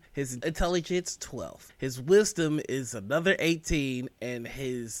 16. His intelligence, 12. His wisdom is another 18. And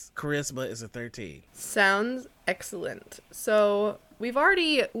his charisma is a 13. Sounds excellent. So we've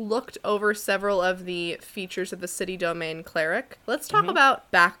already looked over several of the features of the City Domain Cleric. Let's talk about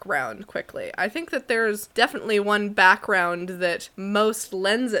background quickly. I think that there's definitely one background that most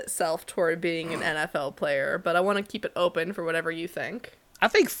lends itself toward being an NFL player, but I want to keep it open for whatever you think. I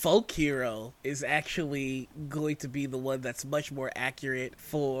think Folk Hero is actually going to be the one that's much more accurate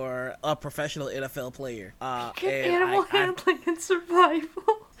for a professional NFL player. Animal handling and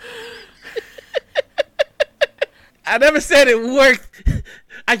survival. I never said it worked.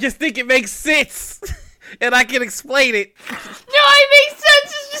 I just think it makes sense. And I can explain it. No, it makes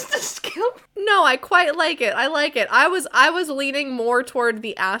sense. It's just a skill. No, I quite like it. I like it. I was leaning more toward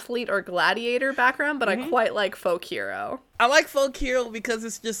the athlete or gladiator background, but I quite like Folk Hero. I like Folk Hero because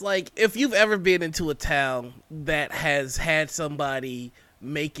it's just like, if you've ever been into a town that has had somebody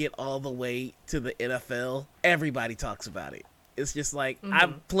make it all the way to the NFL, everybody talks about it. It's just like, I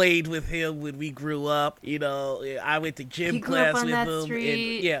played with him when we grew up. You know, I went to gym class with him.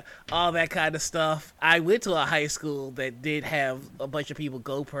 And, yeah, all that kind of stuff. I went to a high school that did have a bunch of people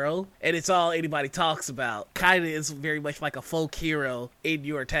go pro, and it's all anybody talks about. Kind of is very much like a folk hero in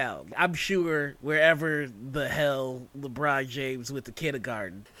your town. I'm sure wherever the hell LeBron James went to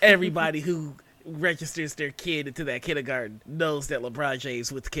kindergarten, everybody who registers their kid into that kindergarten knows that LeBron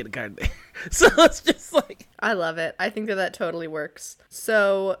James went to kindergarten there. So it's just like, I love it. I think that totally works.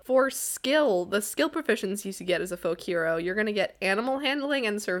 So for skill, the skill proficiencies you get as a folk hero, you're going to get animal handling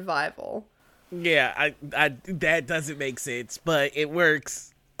and survival. yeah, I that doesn't make sense, but it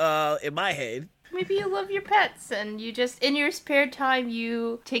works in my head. Maybe you love your pets and you just, in your spare time,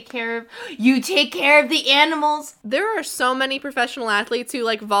 you take care of the animals. There are so many professional athletes who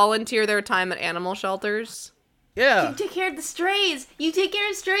like volunteer their time at animal shelters. Yeah. You take care of the strays. You take care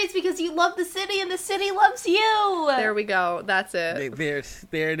of strays because you love the city and the city loves you. There we go. That's it. There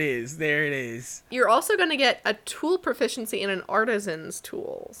it is. There it is. You're also going to get a tool proficiency in an artisan's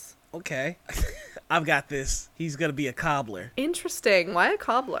tools. Okay. I've got this. He's going to be a cobbler. Interesting. Why a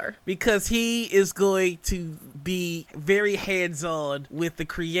cobbler? Because he is going to be very hands-on with the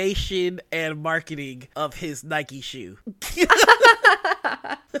creation and marketing of his Nike shoe. He's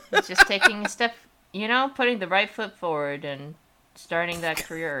just taking a step, you know, putting the right foot forward and starting that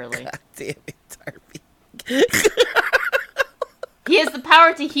career early. God damn it, Darby. He has the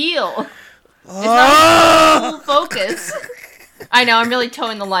power to heal. It's not full focus. I know, I'm really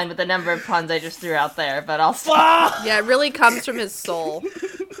towing the line with the number of puns I just threw out there, but I'll stop. Yeah, it really comes from his soul.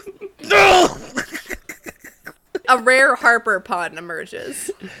 No! A rare Harper pun emerges.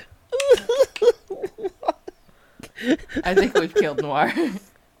 I think we've killed Noir.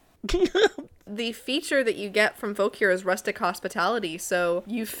 The feature that you get from Folk Hero is rustic hospitality, so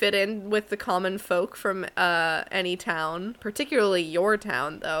you fit in with the common folk from any town, particularly your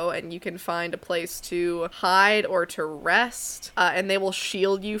town, though, and you can find a place to hide or to rest, and they will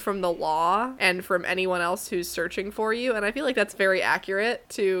shield you from the law and from anyone else who's searching for you, and I feel like that's very accurate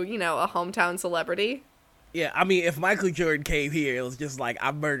to, you know, a hometown celebrity. Yeah, I mean, if Michael Jordan came here, it was just like,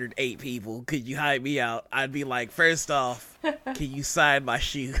 I murdered 8 people. Could you hide me out? I'd be like, first off, can you sign my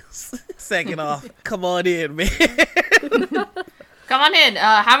shoes? Second off, come on in, man. Come on in.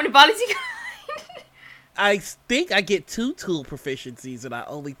 How many bodies you got? I think I get 2 tool proficiencies, and I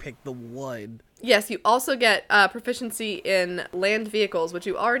only picked the 1. Yes, you also get proficiency in land vehicles, which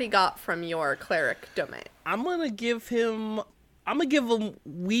you already got from your cleric domain. I'm gonna give him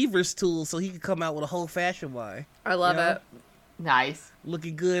Weaver's tools so he can come out with a whole fashion line. I love it. Nice.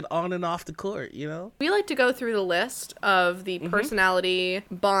 Looking good on and off the court, you know? We like to go through the list of the personality,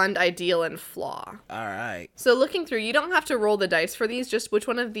 bond, ideal, and flaw. All right. So looking through, you don't have to roll the dice for these, just which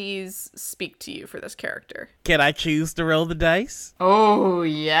one of these speak to you for this character. Can I choose to roll the dice? Oh,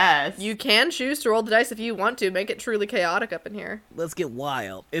 yes. You can choose to roll the dice if you want to. Make it truly chaotic up in here. Let's get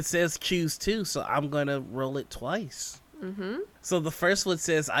wild. It says choose 2, so I'm gonna roll it twice. So the first one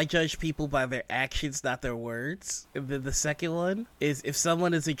says, I judge people by their actions, not their words. And then the second one is, if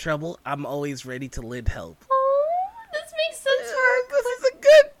someone is in trouble, I'm always ready to lend help. Oh, this makes sense for This is a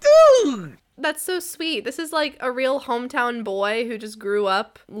good dude! That's so sweet. This is like a real hometown boy who just grew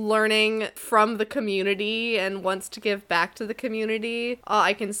up learning from the community and wants to give back to the community. Oh,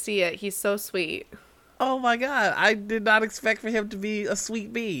 I can see it. He's so sweet. Oh my god, I did not expect for him to be a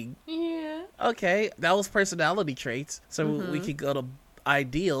sweet being. Yeah. Okay, that was personality traits. So we could go to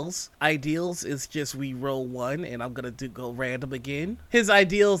ideals. Ideals is just we roll 1, and I'm gonna go random again. His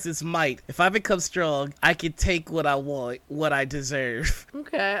ideals is might. If I become strong, I can take what I want, what I deserve.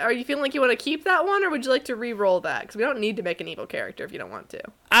 Okay. Are you feeling like you want to keep that one, or would you like to re-roll that? Because we don't need to make an evil character if you don't want to.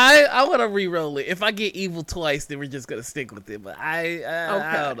 I want to re-roll it. If I get evil twice, then we're just gonna stick with it. But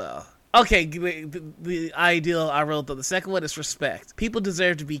I don't know. Okay, the ideal I rolled though. The second one is respect. People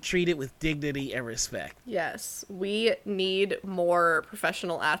deserve to be treated with dignity and respect. Yes, we need more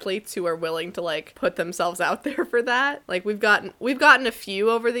professional athletes who are willing to like put themselves out there for that. Like we've gotten a few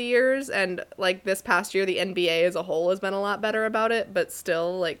over the years, and like this past year the NBA as a whole has been a lot better about it, but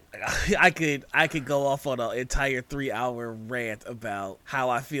still like I could go off on an entire 3-hour rant about how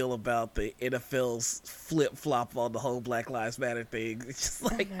I feel about the NFL's flip-flop on the whole Black Lives Matter thing. It's just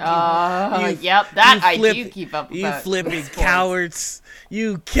like Yep, that I do keep up with. You flipping cowards.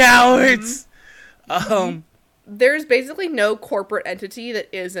 You cowards. there's basically no corporate entity that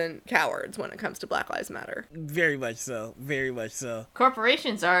isn't cowards when it comes to Black Lives Matter. Very much so. Very much so.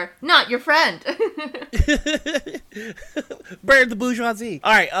 Corporations are not your friend. Burn the bourgeoisie.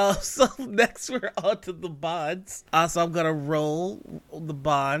 All right. So next we're on to the bonds. So I'm gonna roll the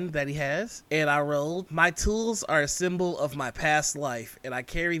bond that he has, and I rolled. My tools are a symbol of my past life, and I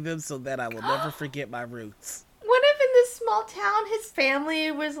carry them so that I will never forget my roots. What if in this small town his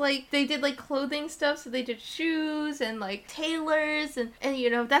family was like, they did like clothing stuff, so they did shoes and like tailors, and you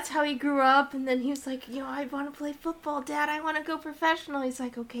know, that's how he grew up. And then he was like, you know, I want to play football, Dad, I want to go professional. He's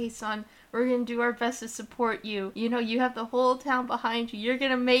like, okay, son, we're gonna do our best to support you. You know, you have the whole town behind you, you're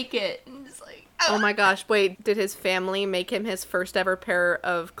gonna make it. And it's like, oh my gosh, wait, did his family make him his first ever pair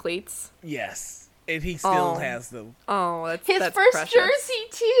of cleats? Yes. And he still Oh. has them. Oh, his that's first precious. jersey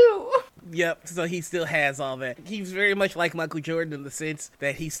too. Yep, so he still has all that. He's very much like Michael Jordan in the sense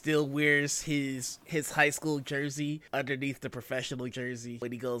that he still wears his high school jersey underneath the professional jersey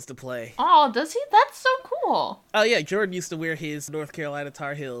when he goes to play. Oh, does he? That's so cool. Oh yeah, Jordan used to wear his North Carolina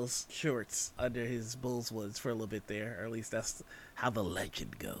Tar Heels shorts under his Bulls ones for a little bit there, or at least that's how the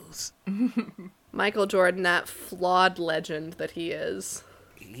legend goes. Michael Jordan, that flawed legend that he is.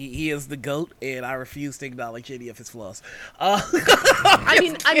 He is the GOAT, and I refuse to acknowledge any of his flaws. I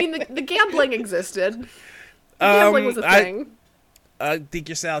mean, the gambling existed. The gambling was a thing. I think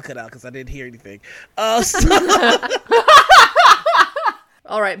your sound cut out because I didn't hear anything.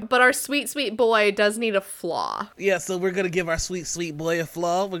 All right, but our sweet, sweet boy does need a flaw. Yeah, so we're going to give our sweet, sweet boy a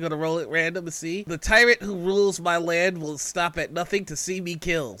flaw. We're going to roll it random and see. The tyrant who rules my land will stop at nothing to see me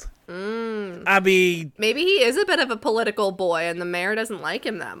killed. I mean, Maybe he is a bit of a political boy and the mayor doesn't like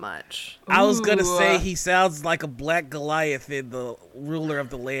him that much. I was going to Ooh. say he sounds like a black Goliath and the ruler of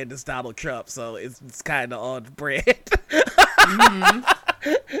the land is Donald Trump, so it's kind of on brand.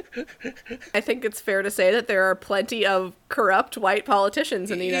 I think it's fair to say that there are plenty of corrupt white politicians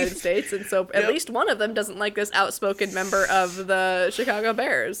in the United States, and so at Yep. least one of them doesn't like this outspoken member of the Chicago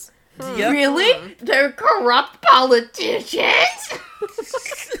Bears. Yep. Really? They're corrupt politicians?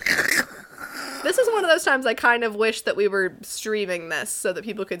 This is one of those times I kind of wish that we were streaming this so that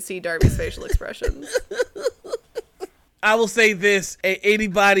people could see Darby's facial expressions. I will say this,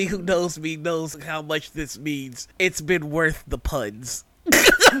 anybody who knows me knows how much this means. It's been worth the puns.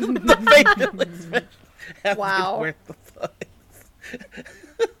 The facial expressions have Wow. been worth the puns.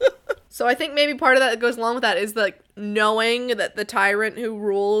 So I think maybe part of that goes along with that is like knowing that the tyrant who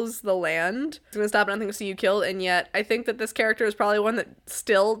rules the land is going to stop nothing to see you killed, and yet I think that this character is probably one that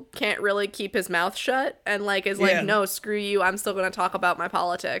still can't really keep his mouth shut and like is Yeah. like, no, screw you, I'm still going to talk about my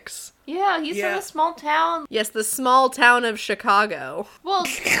politics. Yeah, he's Yeah. from a small town. Yes, the small town of Chicago. Well, we're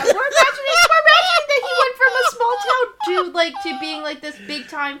imagining that he went from a small town to being like this big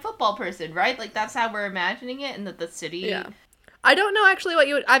time football person, right? Like that's how we're imagining it, and that the city. Yeah. I don't know actually what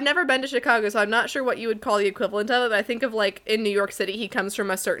you would... I've never been to Chicago, so I'm not sure what you would call the equivalent of it, but I think of, like, in New York City, he comes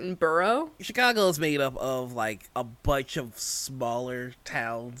from a certain borough. Chicago is made up of like a bunch of smaller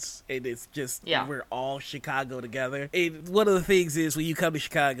towns, and it's just we're all Chicago together. And one of the things is when you come to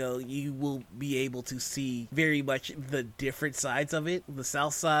Chicago, you will be able to see very much the different sides of it. The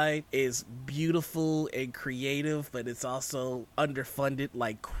South Side is beautiful and creative, but it's also underfunded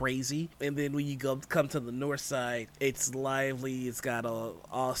like crazy. And then when you come to the North Side, it's lively. It's got a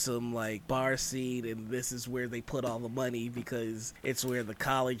awesome like bar scene, and this is where they put all the money because it's where the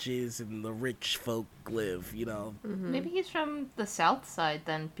colleges and the rich folk live, you know. Maybe he's from the South Side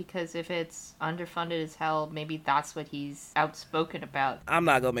then, because if it's underfunded as hell, maybe that's what he's outspoken about. I'm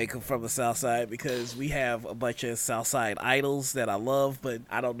not gonna make him from the South Side because we have a bunch of South Side idols that I love, but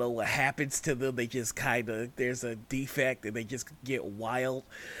I don't know what happens to them. They just kind of, there's a defect and they just get wild.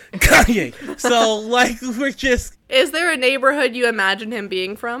 Kanye. So like we're just, Is there a neighborhood you imagine him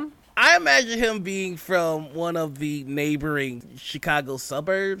being from? I imagine him being from one of the neighboring Chicago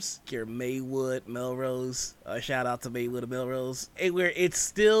suburbs, your Maywood, Melrose. Shout out to Maywood and Melrose, where it's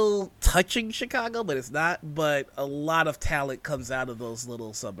still touching Chicago, but it's not. But a lot of talent comes out of those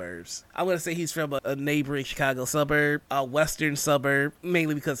little suburbs. I'm gonna say he's from a neighboring Chicago suburb, a western suburb,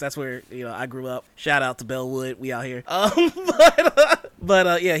 mainly because that's where I grew up. Shout out to Bellwood, we out here.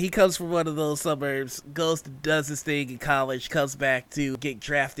 But yeah, he comes from one of those suburbs, does his thing in college, comes back to get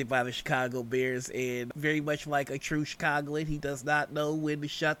drafted by the Chicago Bears, and very much like a true Chicagoan, he does not know when to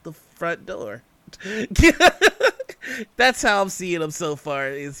shut the front door. That's how I'm seeing him so far.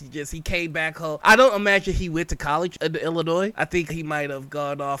 Is he came back home. I don't imagine he went to college in Illinois. I think he might have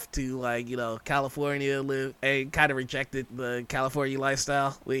gone off to California, live and kind of rejected the California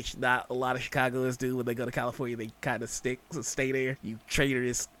lifestyle, which not a lot of Chicagoans do. When they go to California, they kind of stay there. You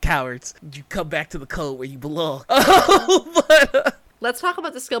traitorous cowards. You come back to the code where you belong. But, Let's talk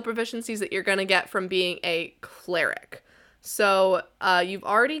about the skill proficiencies that you're going to get from being a cleric. So, you've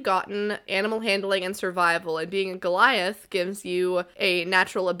already gotten animal handling and survival, and being a Goliath gives you a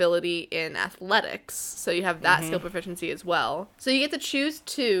natural ability in athletics. So you have that skill proficiency as well. So you get to choose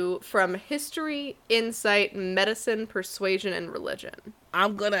 2 from history, insight, medicine, persuasion, and religion.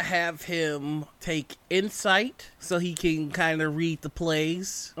 I'm gonna have him take insight so he can kind of read the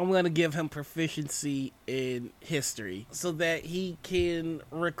plays. I'm gonna give him proficiency in history so that he can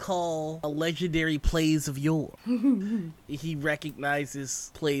recall legendary plays of yore. He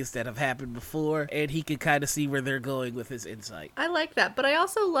recognizes plays that have happened before, and he can kind of see where they're going with his insight. I like that, but I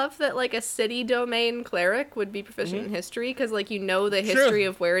also love that, like, a city domain cleric would be proficient in history, because, like, you know the history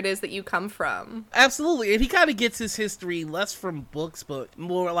of where it is that you come from. Absolutely, and he kind of gets his history less from books, but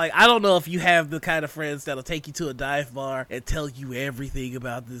more like, I don't know if you have the kind of friends that'll take you to a dive bar and tell you everything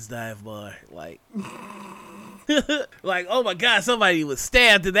about this dive bar. Like, like, oh my god, somebody was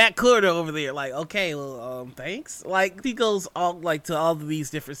stabbed in that corner over there. Like, okay, well, thanks. Like, he goes all, like, to all of these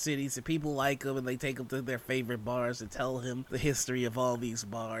different cities, and people like him, and they take him to their favorite bars and tell him the history of all these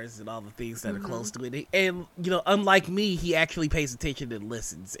bars and all the things that are close to it. And, you know, unlike me, he actually pays attention and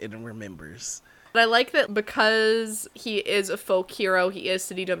listens and remembers. But I like that because he is a folk hero, he is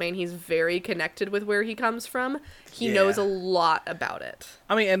city domain, he's very connected with where he comes from. He knows a lot about it.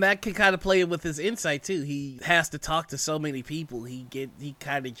 I mean, and that can kind of play with his insight too. He has to talk to so many people. He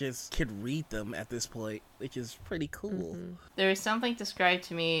kind of just can read them at this point, which is pretty cool. There is something described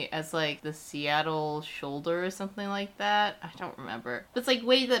to me as like the Seattle shoulder or something like that. I don't remember. It's like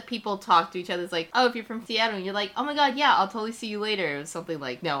way that people talk to each other. It's like, oh, if you're from Seattle, and you're like, oh my god, yeah, I'll totally see you later. Or something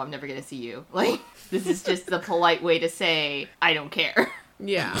like, no, I'm never gonna see you. Like, this is just the polite way to say, I don't care.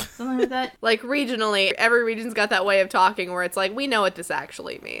 Yeah. Something like that. Like, regionally, every region's got that way of talking where it's like, we know what this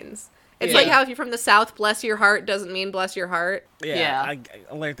actually means. It's like how if you're from the South, bless your heart doesn't mean bless your heart. Yeah.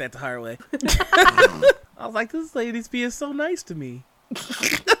 I learned that the hard way. I was like, this lady's being so nice to me.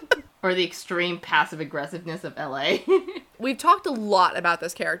 Or the extreme passive aggressiveness of LA. We've talked a lot about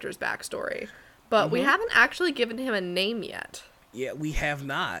this character's backstory, but we haven't actually given him a name yet. Yeah, we have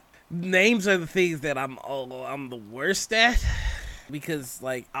not. Names are the things that I'm the worst at. Because,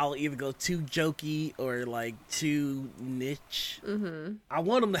 like, I'll either go too jokey or, like, too niche. I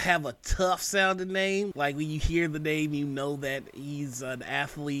want him to have a tough-sounding name. Like, when you hear the name, you know that he's an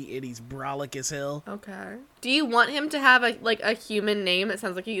athlete and he's brolic as hell. Okay. Do you want him to have, a human name that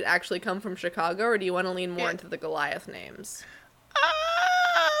sounds like he'd actually come from Chicago, or do you want to lean more into the Goliath names?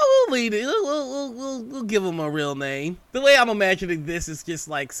 We'll lead it. We'll give him a real name. The way I'm imagining this is just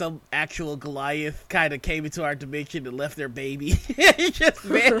like some actual Goliath kind of came into our dimension and left their baby. It just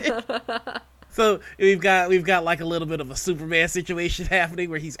vanished. So we've got like a little bit of a Superman situation happening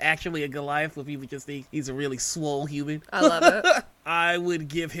where he's actually a Goliath, but people just think he's a really swole human. I love it. I would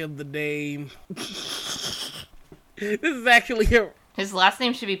give him the name. This is actually His last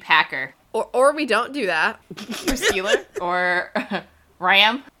name should be Packer. Or we don't do that. Or Steeler. Or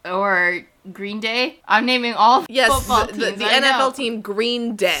Ram. Or Green Day. I'm naming all football teams. The NFL team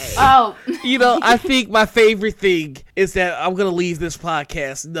Green Day. Oh. You know, I think my favorite thing is that I'm going to leave this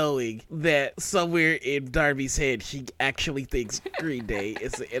podcast knowing that somewhere in Darby's head, she actually thinks Green Day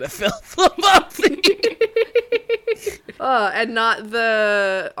is an NFL football team. And not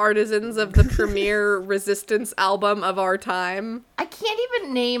the artisans of the premier resistance album of our time. I can't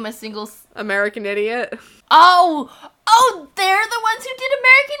even name a single... American Idiot. Oh, they're the ones who did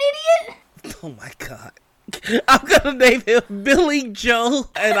American Idiot? Oh my god. I'm gonna name him Billy Joe,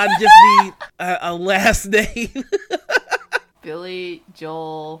 and I just need a last name. Billy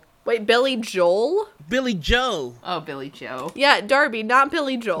Joel. Wait, Billy Joel? Billy Joe. Oh, Billy Joe. Yeah, Darby, not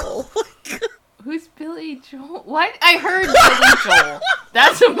Billy Joel. Who's Billy Joel? What? I heard Billy Joel.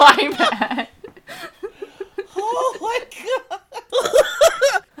 That's my bad. Oh my god.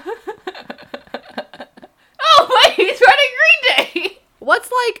 Oh, wait, he's running Green Day.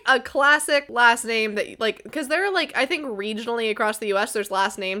 What's, like, a classic last name that, like, because there are, like, I think regionally across the U.S., there's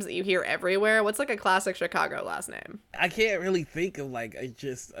last names that you hear everywhere. What's, like, a classic Chicago last name? I can't really think of, like,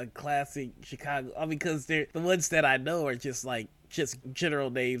 just a classic Chicago. I mean, because the ones that I know are just general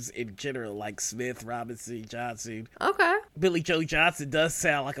names in general, like Smith, Robinson, Johnson. Okay. Billy Joe Johnson does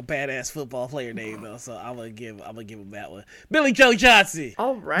sound like a badass football player name though, so I'm gonna give him that one. Billy Joe Johnson.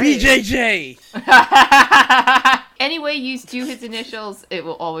 All right. BJJ. Anyway, use his initials. It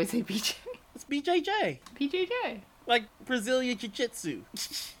will always say BJ. It's BJJ. BJJ. Like Brazilian Jiu-Jitsu.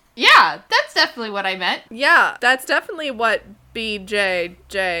 Yeah, that's definitely what I meant. Yeah, that's definitely what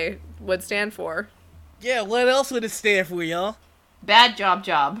BJJ would stand for. Yeah, what else would it stand for, y'all? Bad job.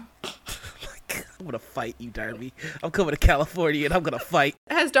 I'm gonna fight you, Darby. I'm coming to California and I'm gonna fight.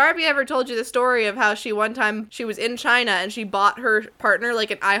 Has Darby ever told you the story of how one time she was in China and she bought her partner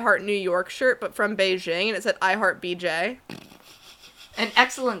like an I Heart New York shirt, but from Beijing, and it said I Heart BJ? An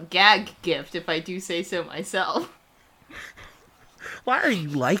excellent gag gift, if I do say so myself. Why are you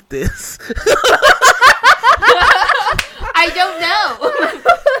like this? I don't know. Oh my god.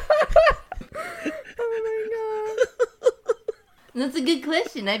 That's a good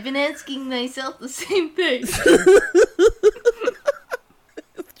question. I've been asking myself the same thing.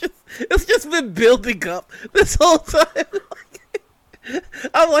 It's just been building up this whole time.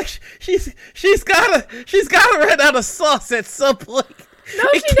 I'm like, she's gotta run out of sauce at some point. No,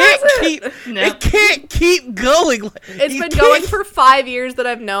 she doesn't. It can't keep going. It's been going for 5 years that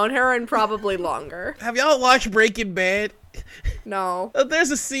I've known her, and probably longer. Have y'all watched Breaking Bad? No.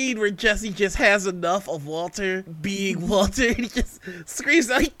 There's a scene where Jesse just has enough of Walter being Walter, and he just screams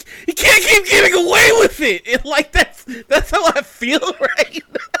out, he can't keep getting away with it. And like that's how I feel right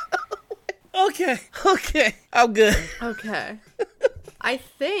now. Okay, I'm good. Okay. I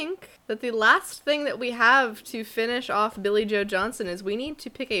think that the last thing that we have to finish off Billy Joe Johnson is we need to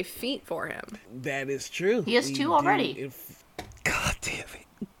pick a feat for him. That is true. He has 2 already. God damn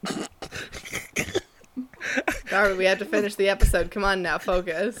it. Darby, we have to finish the episode. Come on now,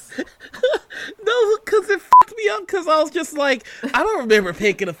 focus. No, because it fucked me up, because I was just like, I don't remember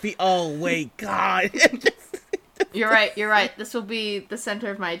picking a feat. Oh, wait, God. You're right. This will be the center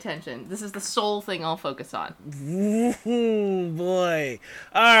of my attention. This is the sole thing I'll focus on. Ooh, boy.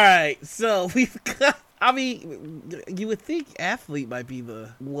 Alright, so we've got, I mean, you would think athlete might be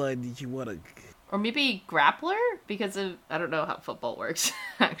the one that you want to... Or maybe grappler? Because I don't know how football works,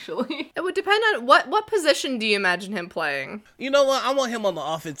 actually. It would depend on what position do you imagine him playing? You know what? I want him on the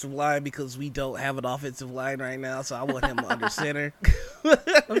offensive line because we don't have an offensive line right now, so I want him under center.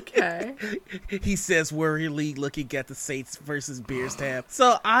 Okay. He says worriedly looking at the Saints versus Bears tab.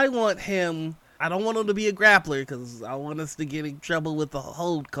 So I want him... I don't want him to be a grappler because I want us to get in trouble with the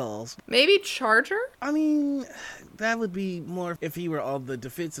hold calls. Maybe Charger? I mean, that would be more if he were on the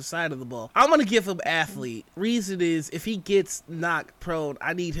defensive side of the ball. I'm going to give him athlete. Reason is, if he gets knocked prone,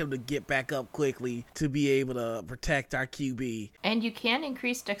 I need him to get back up quickly to be able to protect our QB. And you can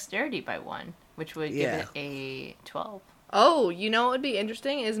increase dexterity by 1, which would give it a 12. Oh, you know what would be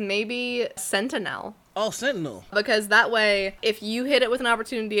interesting is maybe Sentinel. Oh, Sentinel. Because that way, if you hit it with an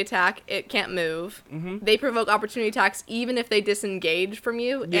opportunity attack, it can't move. Mm-hmm. They provoke opportunity attacks even if they disengage from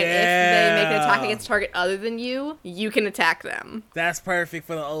you. And if they make an attack against a target other than you, you can attack them. That's perfect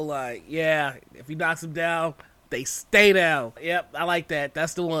for the O-line. Yeah, if he knocks them down, they stay down. Yep, I like that.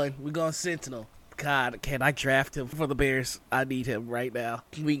 That's the one. We're going Sentinel. God, can I draft him for the Bears? I need him right now.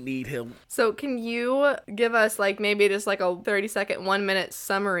 We need him. So can you give us maybe just a 30-second, 1-minute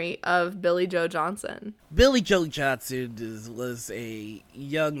summary of Billy Joe Johnson? Billy Joe Johnson was a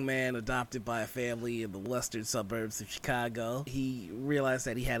young man adopted by a family in the western suburbs of Chicago. He realized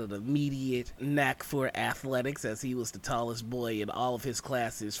that he had an immediate knack for athletics, as he was the tallest boy in all of his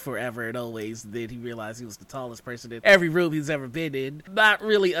classes forever and always. Then he realized he was the tallest person in every room he's ever been in, not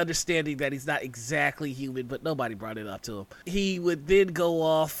really understanding that he's not exactly human, but nobody brought it up to him. He would then go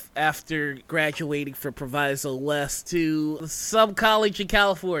off after graduating from Proviso West to some college in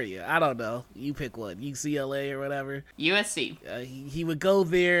California. I don't know. You pick one. UCLA or whatever. USC. He would go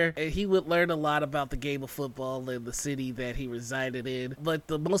there and he would learn a lot about the game of football in the city that he resided in. But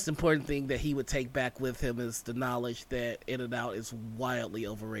the most important thing that he would take back with him is the knowledge that In-N-Out is wildly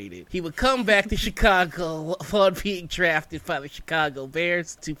overrated. He would come back to Chicago upon being drafted by the Chicago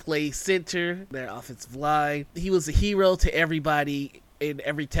Bears to play center, their offensive line. He was a hero to everybody in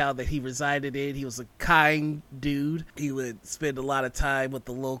every town that he resided in. He was a kind dude. He would spend a lot of time with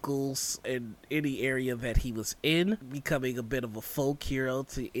the locals in any area that he was in, becoming a bit of a folk hero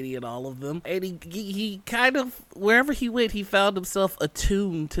to any and all of them. And he kind of, wherever he went, he found himself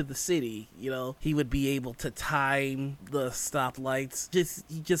attuned to the city. You know, he would be able to time the stoplights.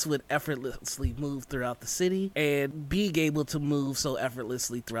 He just would effortlessly move throughout the city. And being able to move so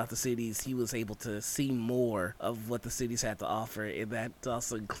effortlessly throughout the cities, he was able to see more of what the cities had to offer, and that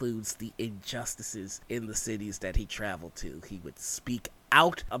also includes the injustices in the cities that he traveled to. He would speak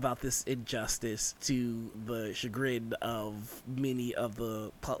out about this injustice to the chagrin of many of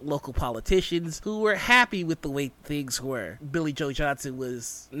the local politicians who were happy with the way things were. Billy Joe Johnson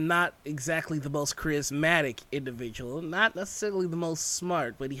was not exactly the most charismatic individual, not necessarily the most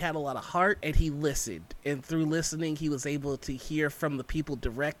smart, but he had a lot of heart and he listened. And through listening, he was able to hear from the people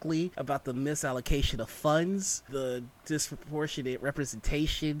directly about the misallocation of funds, the disproportionate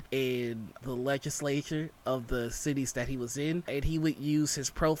representation in the legislature of the cities that he was in, and he would use his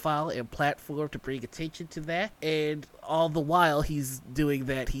profile and platform to bring attention to that. And all the while he's doing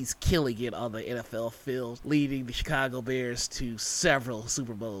that, he's killing it on the NFL field, leading the Chicago Bears to several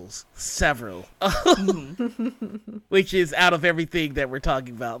Super Bowls. Several. Which is, out of everything that we're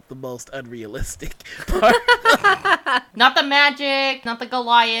talking about, the most unrealistic part. Not the magic, not the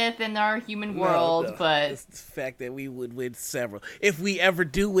Goliath in our human world, No. but It's the fact that we would win several. If we ever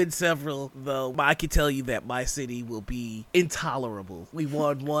do win several, though, I can tell you that my city will be intolerable. We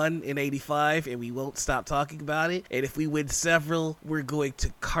won one in 85 and we won't stop talking about it. And if we win several, we're going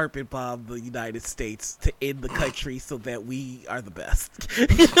to carpet bomb the United States to end the country so that we are the best.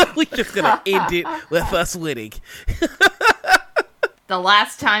 We're just going to end it with us winning. the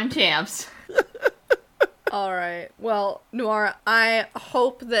last time champs. All right. Well, Noir, I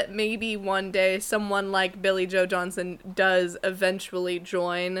hope that maybe one day someone like Billy Joe Johnson does eventually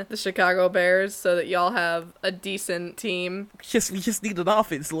join the Chicago Bears so that y'all have a decent team. We just need an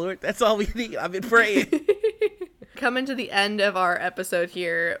offense, Lord. That's all we need. I've been praying. Coming to the end of our episode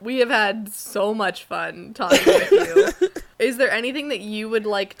here, we have had so much fun talking with you. Is there anything that you would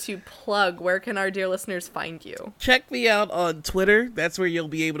like to plug? Where can our dear listeners find you? Check me out on Twitter. That's where you'll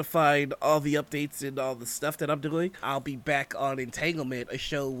be able to find all the updates and all the stuff that I'm doing. I'll be back on Entanglement, a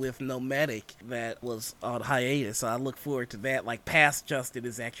show with Nomadic that was on hiatus, so I look forward to that. Like, past Justin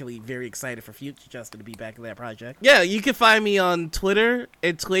is actually very excited for future Justin to be back in that project. Yeah, you can find me on Twitter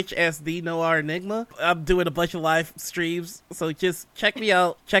and Twitch as The Noir Enigma. I'm doing a bunch of live streams, so just check me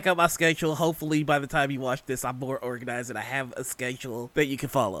out. Check out my schedule. Hopefully, by the time you watch this, I'm more organized and I have a schedule that you can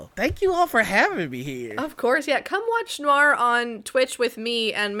follow. Thank you all for having me here. Of course, yeah. Come watch Noir on Twitch with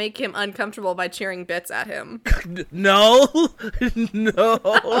me and make him uncomfortable by cheering bits at him. No. No.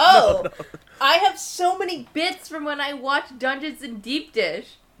 Oh, no. I have so many bits from when I watched Dungeons and Deep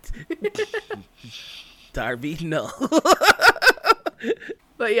Dish. Darby, no.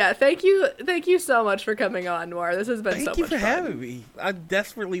 But yeah, thank you so much for coming on, Noir. This has been so much fun. Thank you for having me. I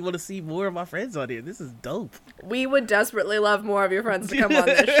desperately want to see more of my friends on here. This is dope. We would desperately love more of your friends to come on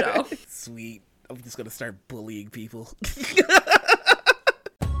this show. Sweet. I'm just gonna start bullying people.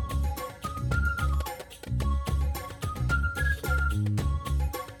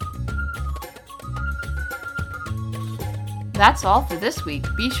 That's all for this week.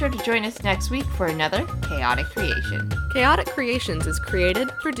 Be sure to join us next week for another Chaotic Creation. Chaotic Creations is created,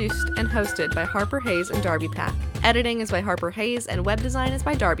 produced, and hosted by Harper Hayes and Darby Pack. Editing is by Harper Hayes, and web design is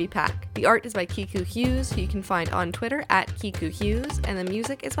by Darby Pack. The art is by Kiku Hughes, who you can find on Twitter at Kiku Hughes, and the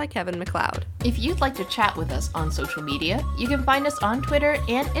music is by Kevin MacLeod. If you'd like to chat with us on social media, you can find us on Twitter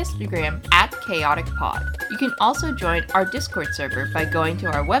and Instagram at ChaoticPod. You can also join our Discord server by going to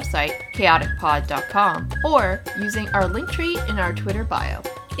our website, chaoticpod.com, or using our link tree in our Twitter bio.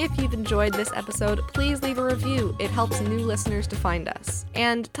 If you've enjoyed this episode, please leave a review. It helps new listeners to find us.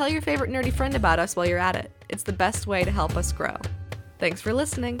 And tell your favorite nerdy friend about us while you're at it. It's the best way to help us grow. Thanks for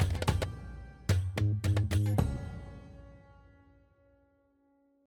listening.